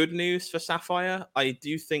of good news for Sapphire, I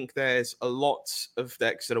do think there's a lot of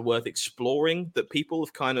decks that are worth exploring that people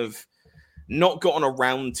have kind of not gotten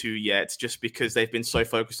around to yet just because they've been so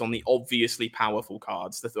focused on the obviously powerful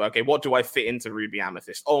cards. Okay, what do I fit into Ruby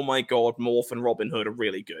Amethyst? Oh my god, Morph and Robin Hood are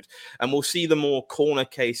really good. And we'll see the more corner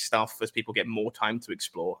case stuff as people get more time to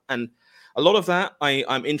explore. And a lot of that,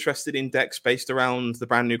 I'm interested in decks based around the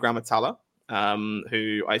brand new Grammatala,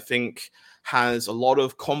 who I think has a lot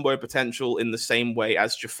of combo potential in the same way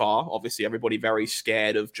as Jafar. Obviously, everybody very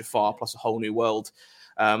scared of Jafar plus a whole new world.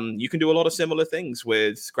 You can do a lot of similar things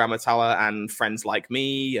with Grammatala and Friends Like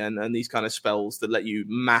Me and these kind of spells that let you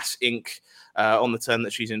mass ink on the turn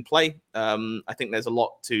that she's in play. I think there's a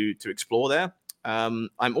lot to explore there.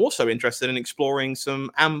 I'm also interested in exploring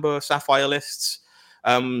some Amber Sapphire lists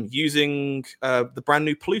using the brand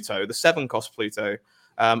new Pluto, the 7-cost Pluto,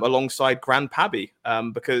 alongside Grand Pabby,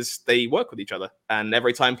 because they work with each other. And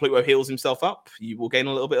every time Pluto heals himself up, you will gain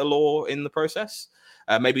a little bit of lore in the process.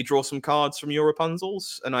 Maybe draw some cards from your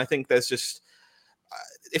Rapunzels. And I think there's just...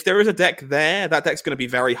 if there is a deck there, that deck's going to be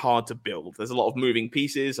very hard to build. There's a lot of moving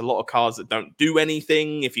pieces, a lot of cards that don't do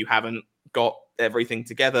anything if you haven't got everything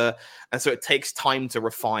together. And so it takes time to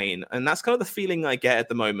refine. And that's kind of the feeling I get at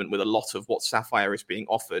the moment with a lot of what Sapphire is being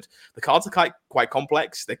offered. The cards are quite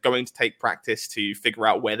complex. They're going to take practice to figure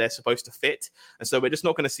out where they're supposed to fit. And so we're just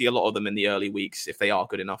not going to see a lot of them in the early weeks if they are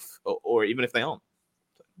good enough, or even if they aren't.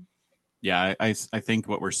 Yeah, I think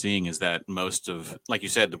what we're seeing is that most of, like you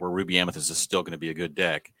said, where Ruby Amethyst is still going to be a good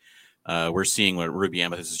deck. We're seeing what Ruby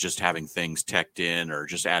Amethyst is just having things teched in or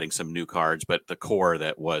just adding some new cards, but the core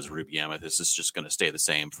that was Ruby Amethyst is just going to stay the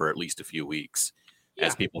same for at least a few weeks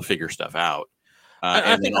as people figure stuff out.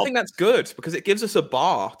 I think that's good because it gives us a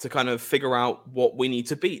bar to kind of figure out what we need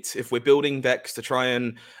to beat. If we're building decks to try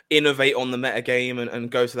and innovate on the meta game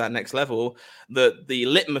and go to that next level, the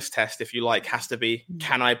litmus test, if you like, has to be,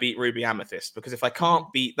 can I beat Ruby Amethyst? Because if I can't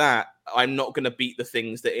beat that, I'm not going to beat the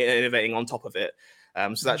things that are innovating on top of it.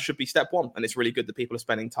 So that should be step one. And it's really good that people are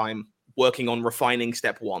spending time working on refining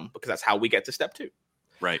step 1, because that's how we get to step 2.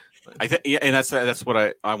 Right. And that's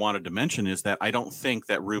what I wanted to mention, is that I don't think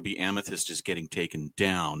that Ruby Amethyst is getting taken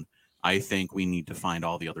down. I think we need to find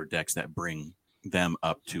all the other decks that bring them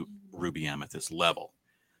up to Ruby Amethyst level,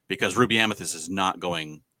 because Ruby Amethyst is not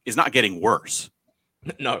getting worse.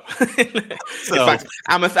 No. So, in fact,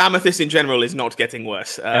 Amethyst in general is not getting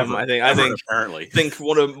worse. I think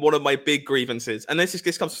one of my big grievances, and this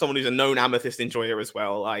comes from someone who's a known Amethyst enjoyer as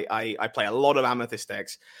well. I play a lot of Amethyst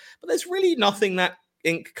decks, but there's really nothing that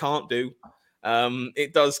Ink can't do.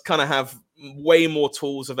 It does kind of have way more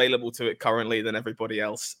tools available to it currently than everybody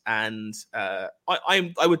else, and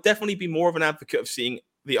I would definitely be more of an advocate of seeing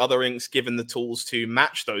the other inks given the tools to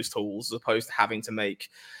match those tools, as opposed to having to make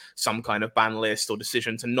some kind of ban list or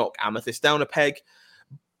decision to knock Amethyst down a peg.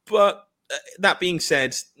 But that being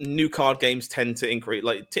said, new card games tend to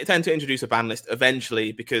introduce a ban list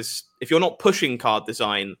eventually, because if you're not pushing card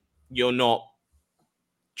design, you're not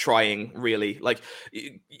trying, really. Like,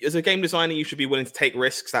 as a game designer, you should be willing to take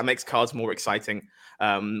risks. That makes cards more exciting.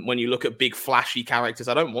 When you look at big flashy characters,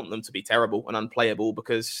 I don't want them to be terrible and unplayable,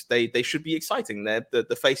 because they should be exciting. They're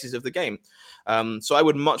the faces of the game. So I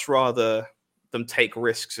would much rather them take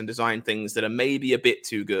risks and design things that are maybe a bit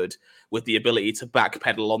too good, with the ability to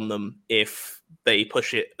backpedal on them if they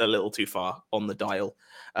push it a little too far on the dial.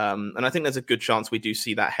 And I think there's a good chance we do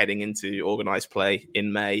see that heading into organized play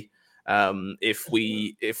in May. I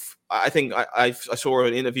saw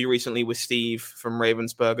an interview recently with Steve from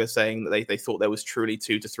Ravensburger saying that they thought there was truly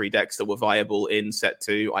 2 to 3 decks that were viable in set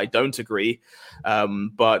 2. I don't agree.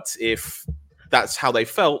 But if that's how they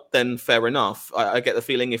felt, then fair enough. I get the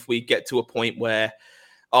feeling if we get to a point where,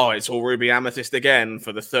 it's all Ruby Amethyst again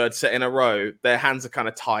for the 3rd set in a row, their hands are kind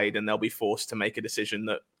of tied, and they'll be forced to make a decision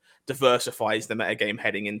that diversifies the metagame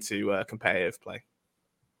heading into competitive play.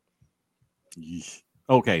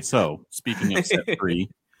 Okay, so speaking of set 3,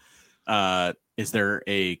 is there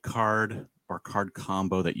a card or card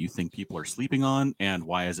combo that you think people are sleeping on, and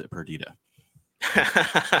why is it Perdita?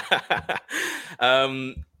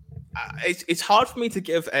 It's hard for me to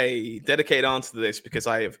give a dedicated answer to this, because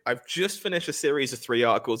I've just finished a series of 3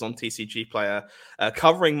 articles on TCG Player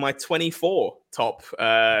covering my 24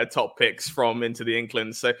 top picks from Into the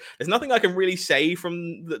Inklands. So there's nothing I can really say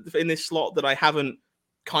in this slot that I haven't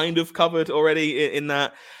kind of covered already in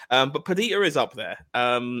that. But Perdita is up there.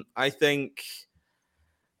 I think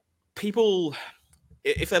people,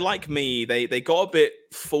 if they're like me, they got a bit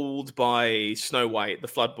fooled by Snow White, the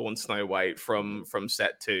Floodborn Snow White from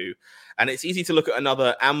set 2. And it's easy to look at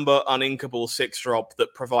another amber uninkable 6-drop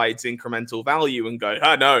that provides incremental value and go,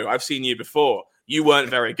 oh no, I've seen you before. You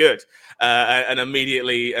weren't very good. And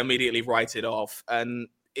immediately write it off. And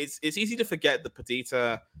it's easy to forget that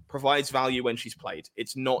Perdita provides value when she's played.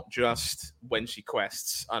 It's not just when she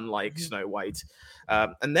quests, unlike Snow White.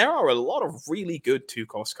 And there are a lot of really good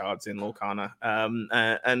 2-cost cards in Lorcana.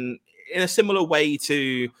 And in a similar way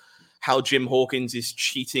to how Jim Hawkins is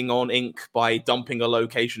cheating on ink by dumping a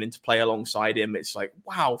location into play alongside him, it's like,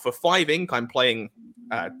 wow, for 5 ink, I'm playing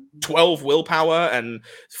 12 willpower and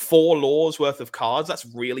 4 laws worth of cards. That's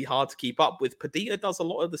really hard to keep up with. Perdita does a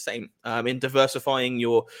lot of the same in diversifying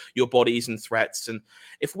your bodies and threats. And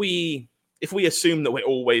if we assume that we're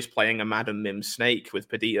always playing a Madam Mim Snake with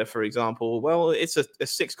Perdita, for example, well, it's a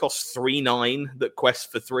 6-cost 3/9 that quests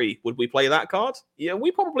for 3. Would we play that card? Yeah,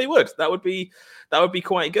 we probably would. That would be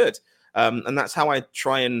quite good. And that's how I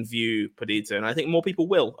try and view Perdita, and I think more people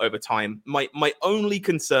will over time. My only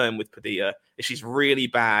concern with Perdita is she's really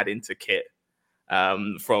bad into kit,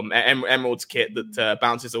 from Emerald's kit that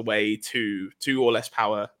bounces away to 2 or less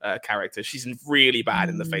power characters. She's really bad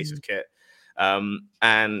in the face of kit.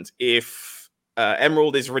 And if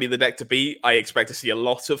Emerald is really the deck to beat, I expect to see a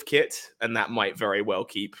lot of kit, and that might very well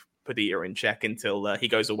keep Perdita in check until he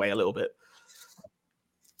goes away a little bit.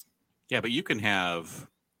 Yeah, but you can have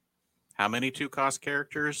how many 2-cost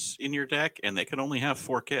characters in your deck, and they can only have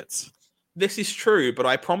 4 kits. This is true, but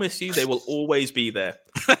I promise you they will always be there.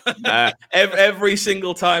 Every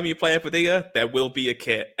single time you play a Perdita, there will be a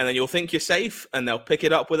kit. And then you'll think you're safe, and they'll pick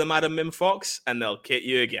it up with a Madam Mim Fox, and they'll kit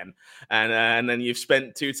you again. And then you've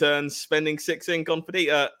spent 2 turns spending 6 ink on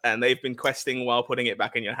Perdita, and they've been questing while putting it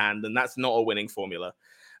back in your hand, and that's not a winning formula.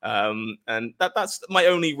 And that's my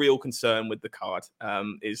only real concern with the card,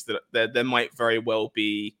 is that there might very well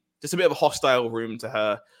be just a bit of a hostile room to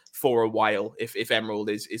her for a while if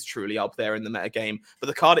Emerald is truly up there in the metagame. But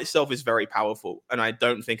the card itself is very powerful, and I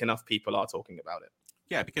don't think enough people are talking about it.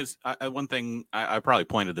 Yeah, because one thing, I probably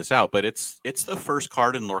pointed this out, but it's the first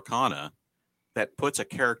card in Lorcana that puts a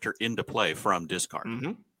character into play from discard.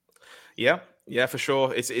 Mm-hmm. Yeah, Yeah, for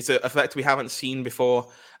sure. It's an effect we haven't seen before,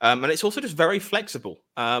 and it's also just very flexible.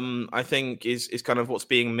 I think is kind of what's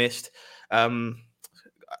being missed.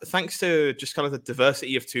 Thanks to just kind of the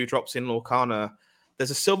diversity of 2-drops in Lorcana,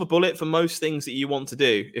 there's a silver bullet for most things that you want to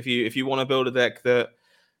do. If you want to build a deck that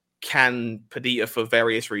can Perdita for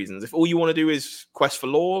various reasons. If all you want to do is quest for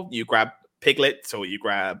lore, you grab Piglet or you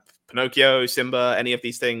grab Pinocchio, Simba, any of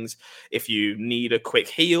these things. If you need a quick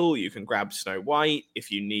heal, you can grab Snow White.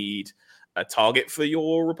 If you need a target for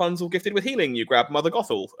your Rapunzel gifted with healing, you grab Mother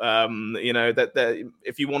Gothel. That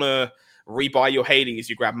if you want to rebuy your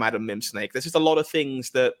Hades, you grab Madam Mim Snake. There's just a lot of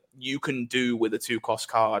things that you can do with a 2-cost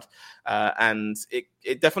card, and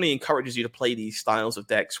it definitely encourages you to play these styles of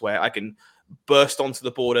decks where I can burst onto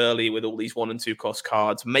the board early with all these 1 and 2 cost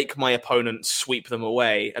cards, make my opponent sweep them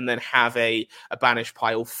away, and then have a banish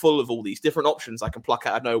pile full of all these different options I can pluck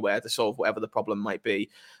out of nowhere to solve whatever the problem might be.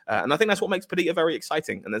 And I think that's what makes Perdita very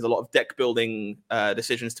exciting. And there's a lot of deck building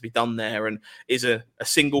decisions to be done there. And is a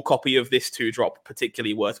single copy of this 2-drop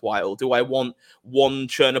particularly worthwhile? Do I want 1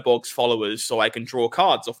 Chernobog's followers so I can draw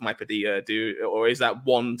cards off my Perdita? Or is that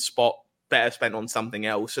 1 spot better spent on something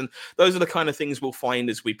else? And those are the kind of things we'll find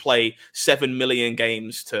as we play 7 million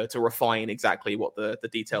games to refine exactly what the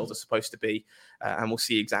details are supposed to be, and we'll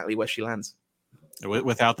see exactly where she lands.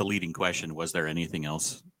 Without the leading question, was there anything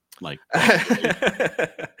else like I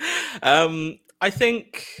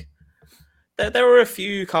think there are a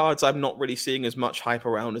few cards I'm not really seeing as much hype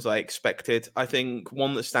around as I expected. I think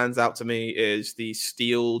one that stands out to me is the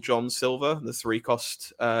Steel John Silver, the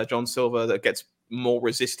 3-cost John Silver that gets more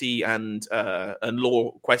resisty and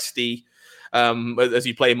lore questy as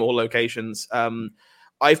you play more locations.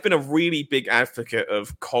 I've been a really big advocate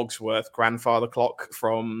of Cogsworth Grandfather Clock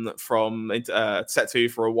from set 2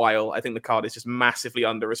 for a while. I think the card is just massively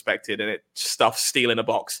under-respected, and it stuffs steel in a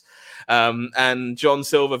box. And John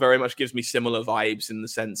Silver very much gives me similar vibes in the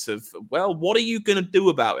sense of, well, what are you going to do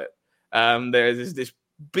about it? There's this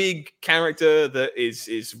big character that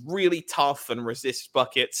is really tough and resists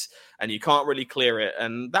buckets, and you can't really clear it,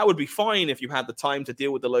 and that would be fine if you had the time to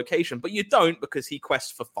deal with the location, but you don't, because he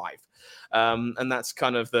quests for 5, and that's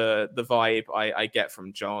kind of the vibe I get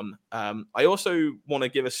from John. I also want to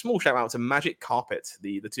give a small shout out to Magic Carpet,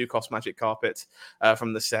 the 2-cost Magic Carpet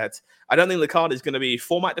from the set. I don't think the card is going to be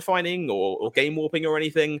format defining or game warping or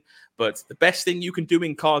anything, but the best thing you can do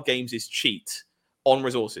in card games is cheating on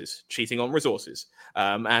resources.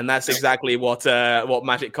 And that's exactly what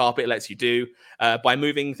Magic Carpet lets you do by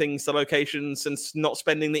moving things to locations and not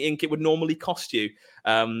spending the ink it would normally cost you.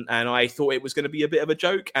 And I thought it was going to be a bit of a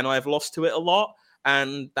joke, and I've lost to it a lot,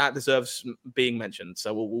 and that deserves being mentioned.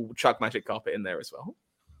 So we'll chuck Magic Carpet in there as well.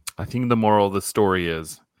 I think the moral of the story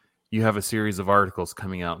is you have a series of articles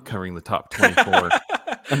coming out covering the top 24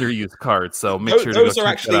 underused cards, so make sure those to are go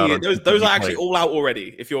actually those are actually Play. all out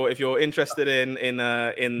already. If you're interested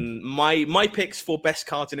in my picks for best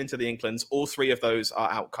cards in Into the Inklands, all 3 of those are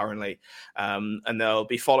out currently, and they'll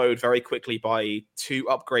be followed very quickly by 2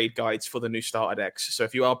 upgrade guides for the new starter decks. So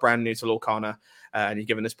if you are brand new to Lorcana and you're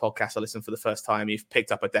giving this podcast a listen for the first time, you've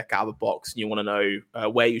picked up a deck out of the box and you want to know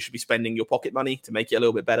where you should be spending your pocket money to make it a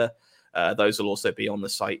little bit better, those will also be on the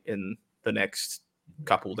site in the next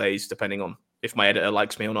couple days, depending on if my editor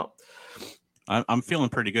likes me or not. I'm feeling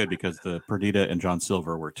pretty good because the Perdita and John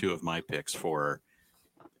Silver were 2 of my picks for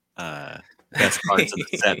best cards in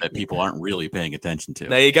the set that people aren't really paying attention to.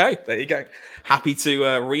 There you go. Happy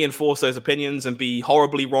to reinforce those opinions and be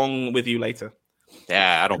horribly wrong with you later.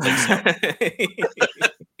 Yeah, I don't think so.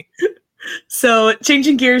 So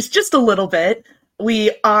changing gears just a little bit,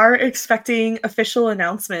 we are expecting official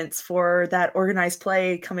announcements for that organized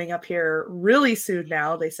play coming up here really soon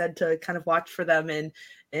now. They said to kind of watch for them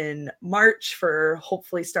in March, for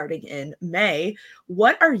hopefully starting in May.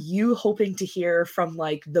 What are you hoping to hear from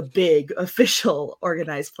like the big official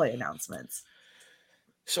organized play announcements?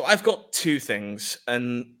 So I've got 2 things,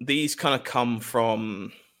 and these kind of come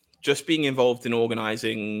from just being involved in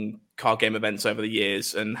organizing card game events over the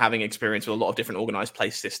years and having experience with a lot of different organized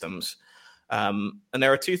play systems. And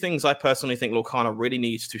there are 2 things I personally think Lorcana really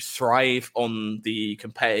needs to thrive on the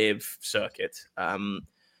competitive circuit.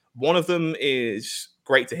 One of them is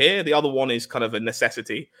great to hear. The other one is kind of a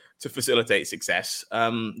necessity to facilitate success.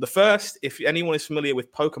 The first, if anyone is familiar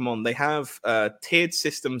with Pokemon, they have tiered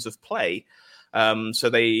systems of play. So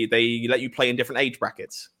they let you play in different age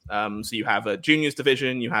brackets. So you have a juniors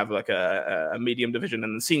division, you have like a medium division,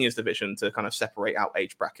 and the seniors division to kind of separate out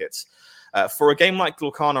age brackets. For a game like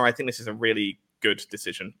Lorcana, I think this is a really good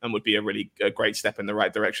decision and would be a great step in the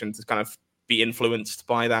right direction to kind of be influenced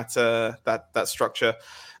by that structure.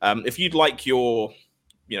 If you'd like your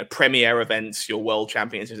premier events, your world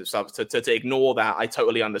championships and stuff, to ignore that, I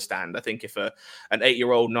totally understand. I think if an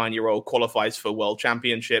 8-year-old, 9-year-old qualifies for world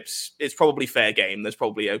championships, it's probably fair game. There's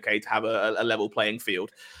probably okay to have a level playing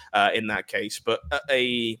field in that case. But at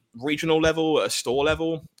a regional level, at a store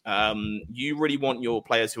level, you really want your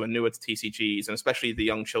players who are newer to TCGs, and especially the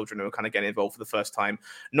young children who are kind of getting involved for the first time,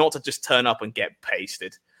 not to just turn up and get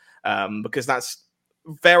pasted, because that's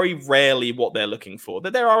very rarely what they're looking for.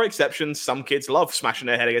 There are exceptions. Some kids love smashing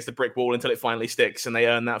their head against the brick wall until it finally sticks and they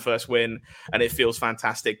earn that first win and it feels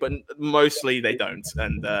fantastic, but mostly they don't.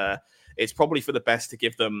 And it's probably for the best to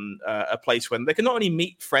give them a place when they can not only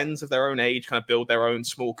meet friends of their own age, kind of build their own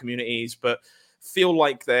small communities, but feel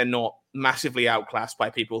like they're not massively outclassed by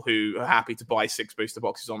people who are happy to buy 6 booster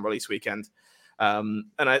boxes on release weekend. And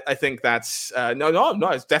I think that's no,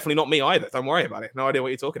 it's definitely not me either. Don't worry about it. No idea what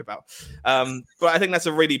you're talking about. But I think that's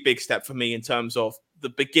a really big step for me in terms of the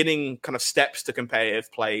beginning kind of steps to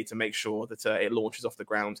competitive play to make sure that it launches off the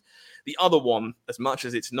ground. The other one, as much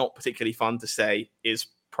as it's not particularly fun to say, is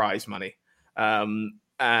prize money.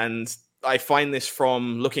 And I find this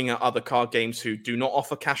from looking at other card games who do not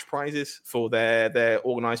offer cash prizes for their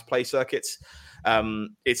organized play circuits.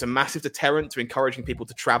 It's a massive deterrent to encouraging people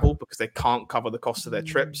to travel because they can't cover the cost of their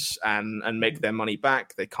trips and make their money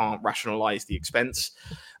back. They can't rationalize the expense.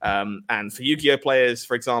 And for Yu-Gi-Oh players,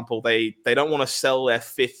 for example, they don't want to sell their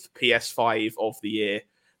 5th PS5 of the year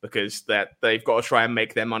because they've got to try and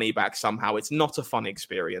make their money back somehow. It's not a fun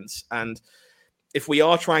experience. And if we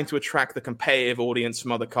are trying to attract the competitive audience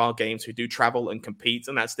from other card games who do travel and compete,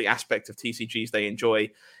 and that's the aspect of TCGs they enjoy,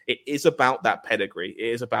 it is about that pedigree. It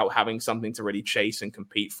is about having something to really chase and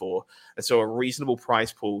compete for. And so a reasonable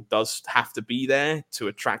prize pool does have to be there to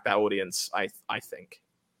attract that audience, I think.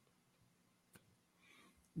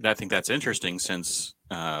 I think that's interesting since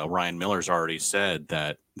Ryan Miller's already said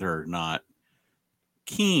that they're not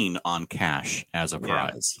keen on cash as a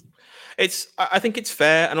prize. Yeah. I think it's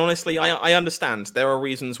fair, and honestly, I understand. There are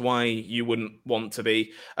reasons why you wouldn't want to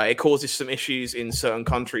be. It causes some issues in certain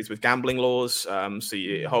countries with gambling laws. So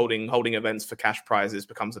holding events for cash prizes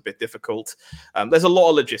becomes a bit difficult. There's a lot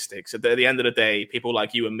of logistics. At the end of the day, people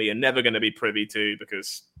like you and me are never going to be privy to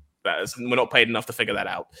because we're not paid enough to figure that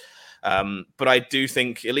out. But I do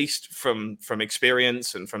think, at least from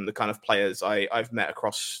experience and from the kind of players I've met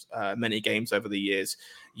across many games over the years,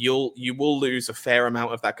 you will lose a fair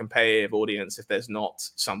amount of that competitive audience if there's not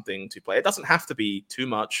something to play. It doesn't have to be too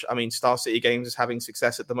much. I mean, Star City Games is having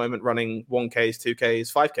success at the moment running 1Ks,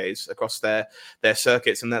 2Ks, 5Ks across their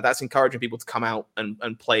circuits, and that's encouraging people to come out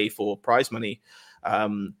and play for prize money.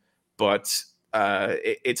 But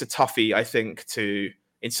it's a toughie, I think, to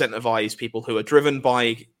incentivize people who are driven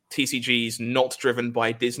by TCGs, not driven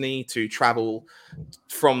by Disney, to travel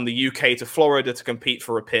from the UK to Florida to compete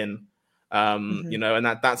for a pin. And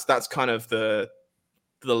that's kind of the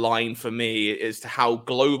line for me is to how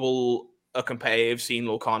global a competitive scene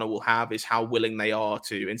Lorcana will have is how willing they are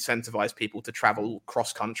to incentivize people to travel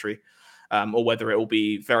cross country, or whether it will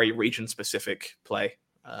be very region specific play.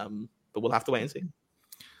 But we'll have to wait and see.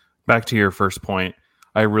 Back to your first point,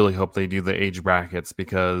 I really hope they do the age brackets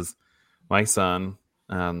because my son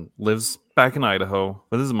lives back in Idaho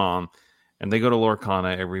with his mom, and they go to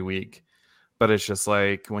Lorcana every week. But it's just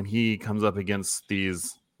like when he comes up against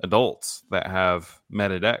these adults that have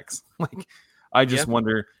meta decks, like I just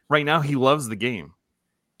wonder. Right now, he loves the game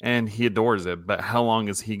and he adores it. But how long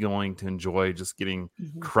is he going to enjoy just getting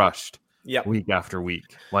crushed week after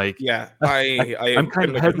week? Like, I'm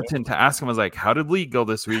kind of hesitant to ask him. I was like, "How did League go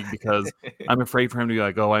this week?" Because I'm afraid for him to be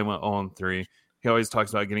like, "Oh, I went 0-3." He always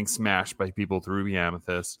talks about getting smashed by people through Ruby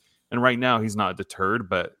Amethyst. And right now, he's not deterred.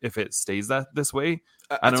 But if it stays this way,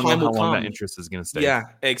 I don't know how long that interest is going to stay. Yeah,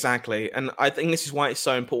 exactly. And I think this is why it's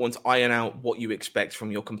so important to iron out what you expect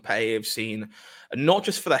from your competitive scene. And not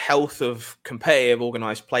just for the health of competitive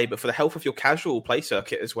organized play, but for the health of your casual play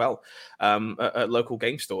circuit as well at local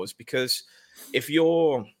game stores. Because if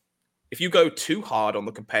you go too hard on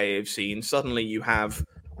the competitive scene, suddenly you have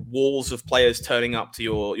walls of players turning up to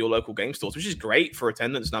your local game stores, which is great for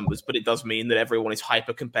attendance numbers, but it does mean that everyone is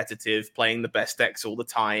hyper competitive, playing the best decks all the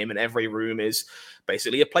time, and every room is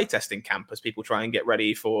basically a playtesting camp as people try and get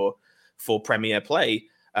ready for Premier play.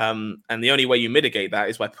 And the only way you mitigate that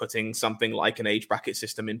is by putting something like an age bracket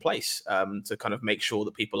system in place to kind of make sure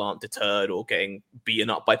that people aren't deterred or getting beaten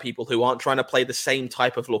up by people who aren't trying to play the same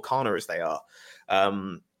type of Lorcana as they are.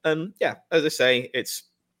 And yeah, as I say,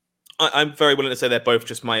 I'm very willing to say they're both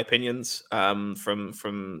just my opinions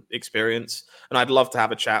from experience, and I'd love to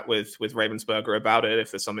have a chat with Ravensburger about it if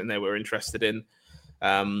there's something they were interested in.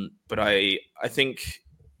 But I think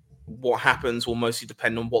what happens will mostly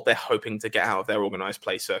depend on what they're hoping to get out of their organized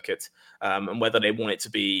play circuit, and whether they want it to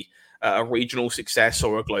be a regional success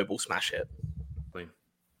or a global smash hit.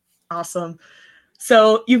 Awesome.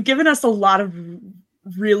 So you've given us a lot of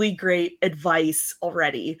really great advice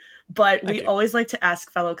already, but we always like to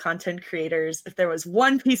ask fellow content creators if there was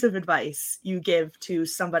one piece of advice you give to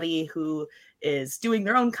somebody who is doing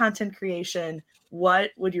their own content creation,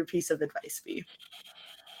 what would your piece of advice be?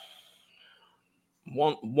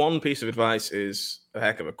 One piece of advice is a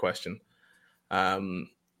heck of a question. I'm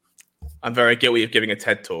very guilty of giving a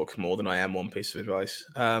TED talk more than I am one piece of advice.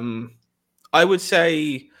 I would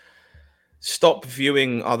say stop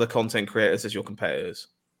viewing other content creators as your competitors.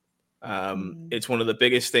 It's one of the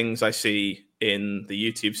biggest things I see in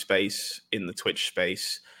the YouTube space, in the Twitch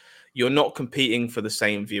space. You're not competing for the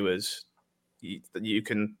same viewers. They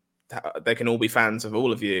can all be fans of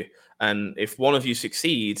all of you. And if one of you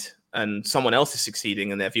succeed and someone else is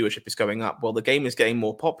succeeding and their viewership is going up, well, the game is getting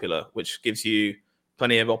more popular, which gives you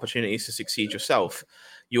plenty of opportunities to succeed yourself.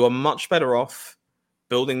 You are much better off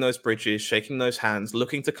building those bridges, shaking those hands,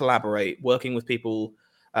 looking to collaborate, working with people.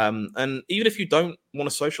 And even if you don't want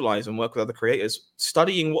to socialize and work with other creators,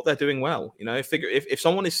 studying what they're doing well. If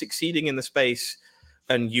someone is succeeding in the space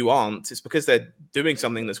and you aren't, it's because they're doing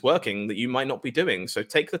something that's working that you might not be doing. So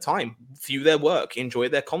take the time, view their work, enjoy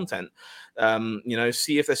their content.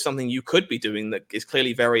 See if there's something you could be doing that is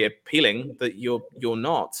clearly very appealing that you're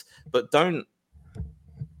not, but don't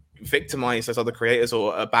victimize those other creators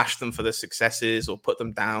or bash them for their successes or put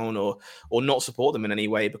them down or not support them in any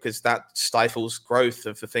way, because that stifles growth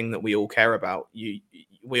of the thing that we all care about.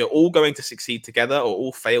 We are all going to succeed together or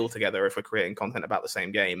all fail together if we're creating content about the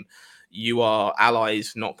same game. You are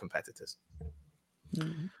allies, not competitors.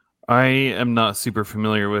 I am not super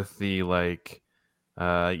familiar with the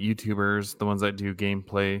YouTubers, the ones that do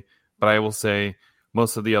gameplay, but I will say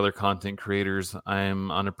most of the other content creators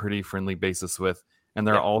I'm on a pretty friendly basis with, and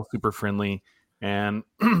they're all super friendly. And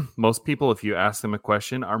most people, if you ask them a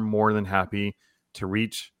question, are more than happy to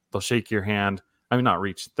reach. They'll shake your hand. I mean, not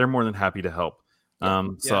reach. They're more than happy to help.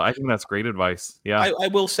 So I think that's great advice. Yeah, I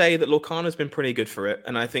will say that Lorcana's been pretty good for it,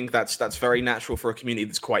 and I think that's very natural for a community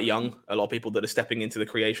that's quite young. A lot of people that are stepping into the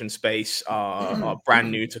creation space are brand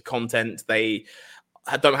new to content. They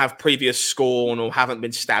don't have previous scorn or haven't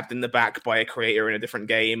been stabbed in the back by a creator in a different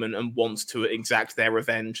game and wants to exact their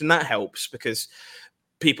revenge, and that helps because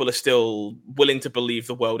people are still willing to believe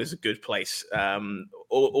the world is a good place.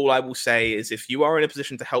 All I will say is if you are in a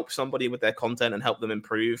position to help somebody with their content and help them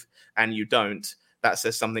improve, and you don't, that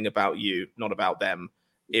says something about you, not about them.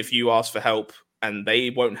 If you ask for help and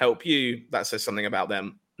they won't help you, that says something about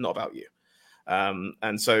them, not about you.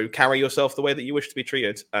 And so carry yourself the way that you wish to be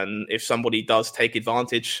treated. And if somebody does take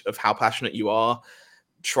advantage of how passionate you are,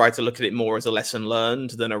 try to look at it more as a lesson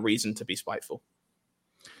learned than a reason to be spiteful.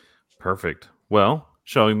 Perfect. Well,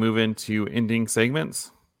 shall we move into ending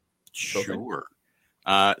segments? Sure.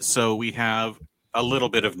 So we have a little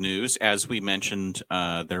bit of news. As we mentioned,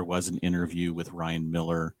 there was an interview with Ryan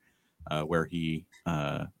Miller where he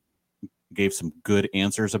gave some good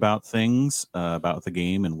answers about things, about the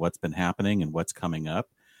game and what's been happening and what's coming up.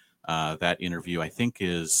 That interview, I think,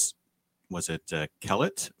 was it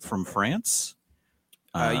Kellett from France?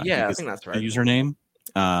 I think that's right. The username.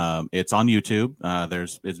 It's on YouTube.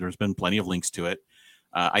 There's been plenty of links to it.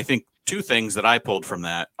 I think two things that I pulled from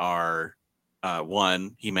that are,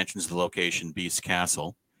 one, he mentions the location Beast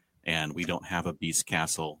Castle, and we don't have a Beast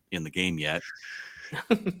Castle in the game yet.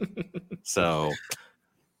 So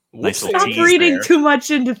nice stop reading too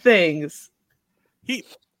much into things. He's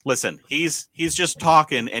just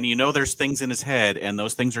talking, and there's things in his head, and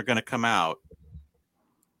those things are going to come out.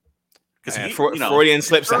 Because Freudian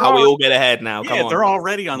slips are how we all get ahead now. Come on. They're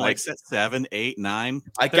already on set 7, 8, 9.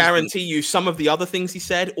 I guarantee you some of the other things he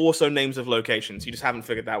said also names of locations. You just haven't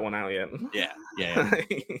figured that one out yet. Yeah.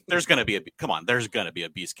 There's going to be there's going to be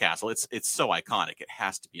a Beast Castle. It's so iconic. It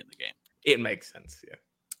has to be in the game. It makes sense, yeah.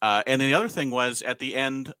 And then the other thing was at the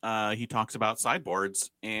end, he talks about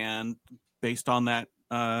sideboards, and based on that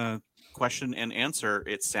question and answer,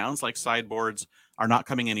 it sounds like sideboards are not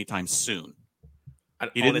coming anytime soon. And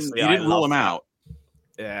he didn't rule them out.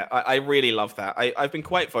 Yeah, I really love that. I've been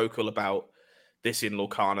quite vocal about this in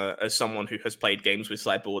Lorcana as someone who has played games with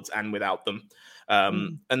sideboards and without them.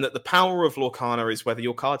 And that the power of Lorcana is whether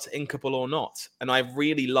your card's inkable or not. And I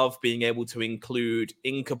really love being able to include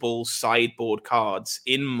inkable sideboard cards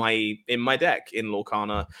in my deck in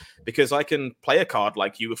Lorcana, because I can play a card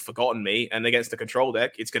like You Have Forgotten Me, and against a control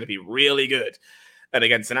deck, it's going to be really good. And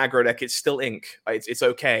against an aggro deck, it's still ink. It's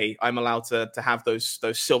okay. I'm allowed to have those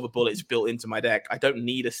silver bullets built into my deck. I don't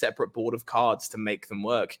need a separate board of cards to make them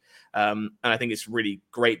work. And I think it's really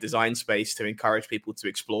great design space to encourage people to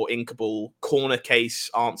explore inkable corner case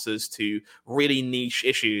answers to really niche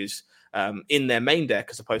issues in their main deck,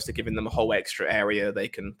 as opposed to giving them a whole extra area they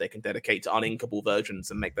can dedicate to uninkable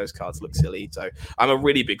versions and make those cards look silly. So I'm a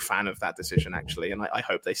really big fan of that decision, actually, and I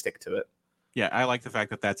hope they stick to it. Yeah, I like the fact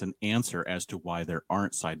that that's an answer as to why there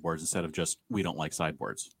aren't sideboards instead of just we don't like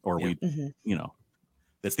sideboards, or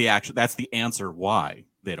that's the answer why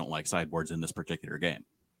they don't like sideboards in this particular game.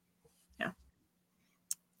 Yeah.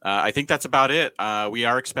 I think that's about it. We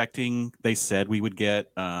are expecting, they said we would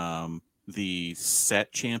get the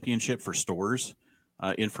set championship for stores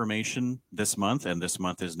information this month, and this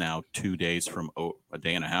month is now 2 days from a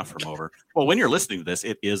day and a half from over. Well, when you're listening to this,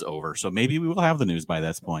 it is over, so maybe we will have the news by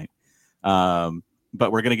this point.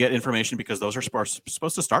 But we're going to get information because those are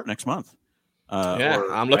supposed to start next month.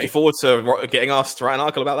 I'm looking forward to getting asked to write an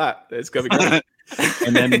article about that. It's going to be great.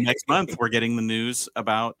 And then next month we're getting the news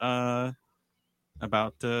about the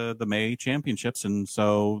May championships, and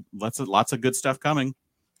so lots of good stuff coming.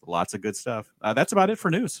 Lots of good stuff. That's about it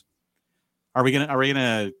for news. Are we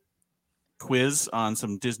gonna quiz on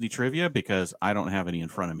some Disney trivia? Because I don't have any in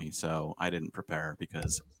front of me, so I didn't prepare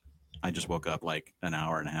because I just woke up like an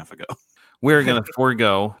hour and a half ago. We're going to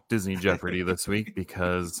forego Disney Jeopardy this week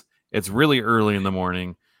because it's really early in the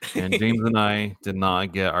morning, and James and I did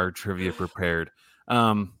not get our trivia prepared.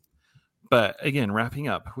 But again, wrapping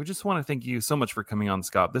up, we just want to thank you so much for coming on,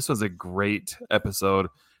 Scott. This was a great episode.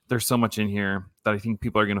 There's so much in here that I think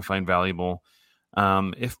people are going to find valuable.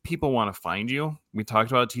 If people want to find you, we talked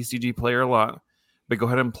about TCG Player a lot, but go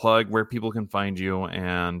ahead and plug where people can find you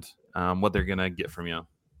and what they're going to get from you.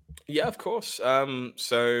 Yeah, of course.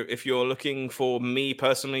 So if you're looking for me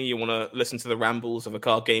personally, you want to listen to the rambles of a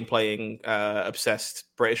card game playing obsessed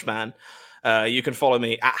British man, you can follow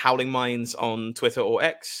me at Howling Minds on Twitter or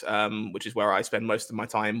X, which is where I spend most of my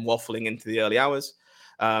time waffling into the early hours.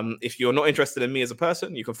 If you're not interested in me as a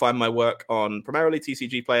person, you can find my work on primarily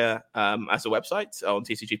TCG Player as a website on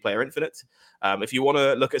TCG Player Infinite. If you want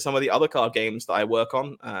to look at some of the other card games that I work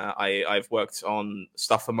on, I've worked on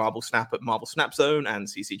stuff for Marble Snap at Marble Snap Zone and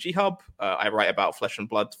CCG Hub. I write about Flesh and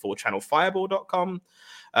Blood for channelfireball.com.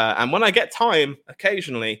 And when I get time,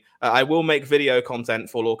 occasionally, I will make video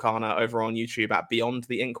content for Lorcana over on YouTube at Beyond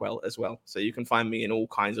the Inkwell as well. So you can find me in all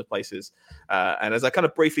kinds of places. And as I kind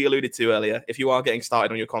of briefly alluded to earlier, if you are getting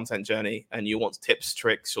started on your content journey and you want tips,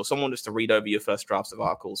 tricks, or someone just to read over your first drafts of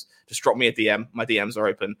articles, just drop me a DM. My DMs are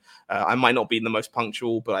open. I might not be the most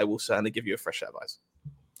punctual, but I will certainly give you a fresh advice.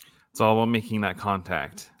 It's all about making that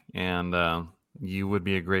contact. And you would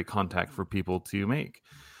be a great contact for people to make.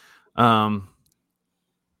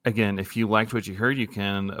 Again, if you liked what you heard, you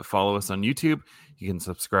can follow us on YouTube. You can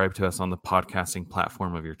subscribe to us on the podcasting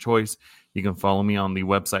platform of your choice. You can follow me on the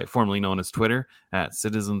website formerly known as Twitter at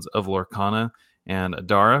Citizens of Lorcana. And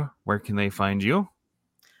Adara, where can they find you?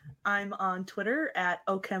 I'm on Twitter at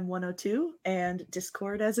Ochem102 and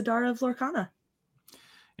Discord as Adara of Lorcana.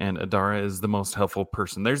 And Adara is the most helpful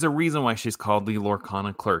person. There's a reason why she's called the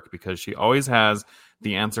Lorcana clerk, because she always has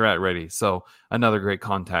the answer at ready. So another great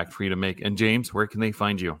contact for you to make. And James, where can they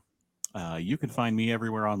find you? You can find me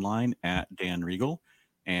everywhere online at Dan Regal.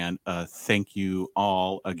 And thank you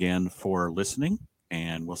all again for listening,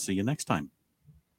 and we'll see you next time.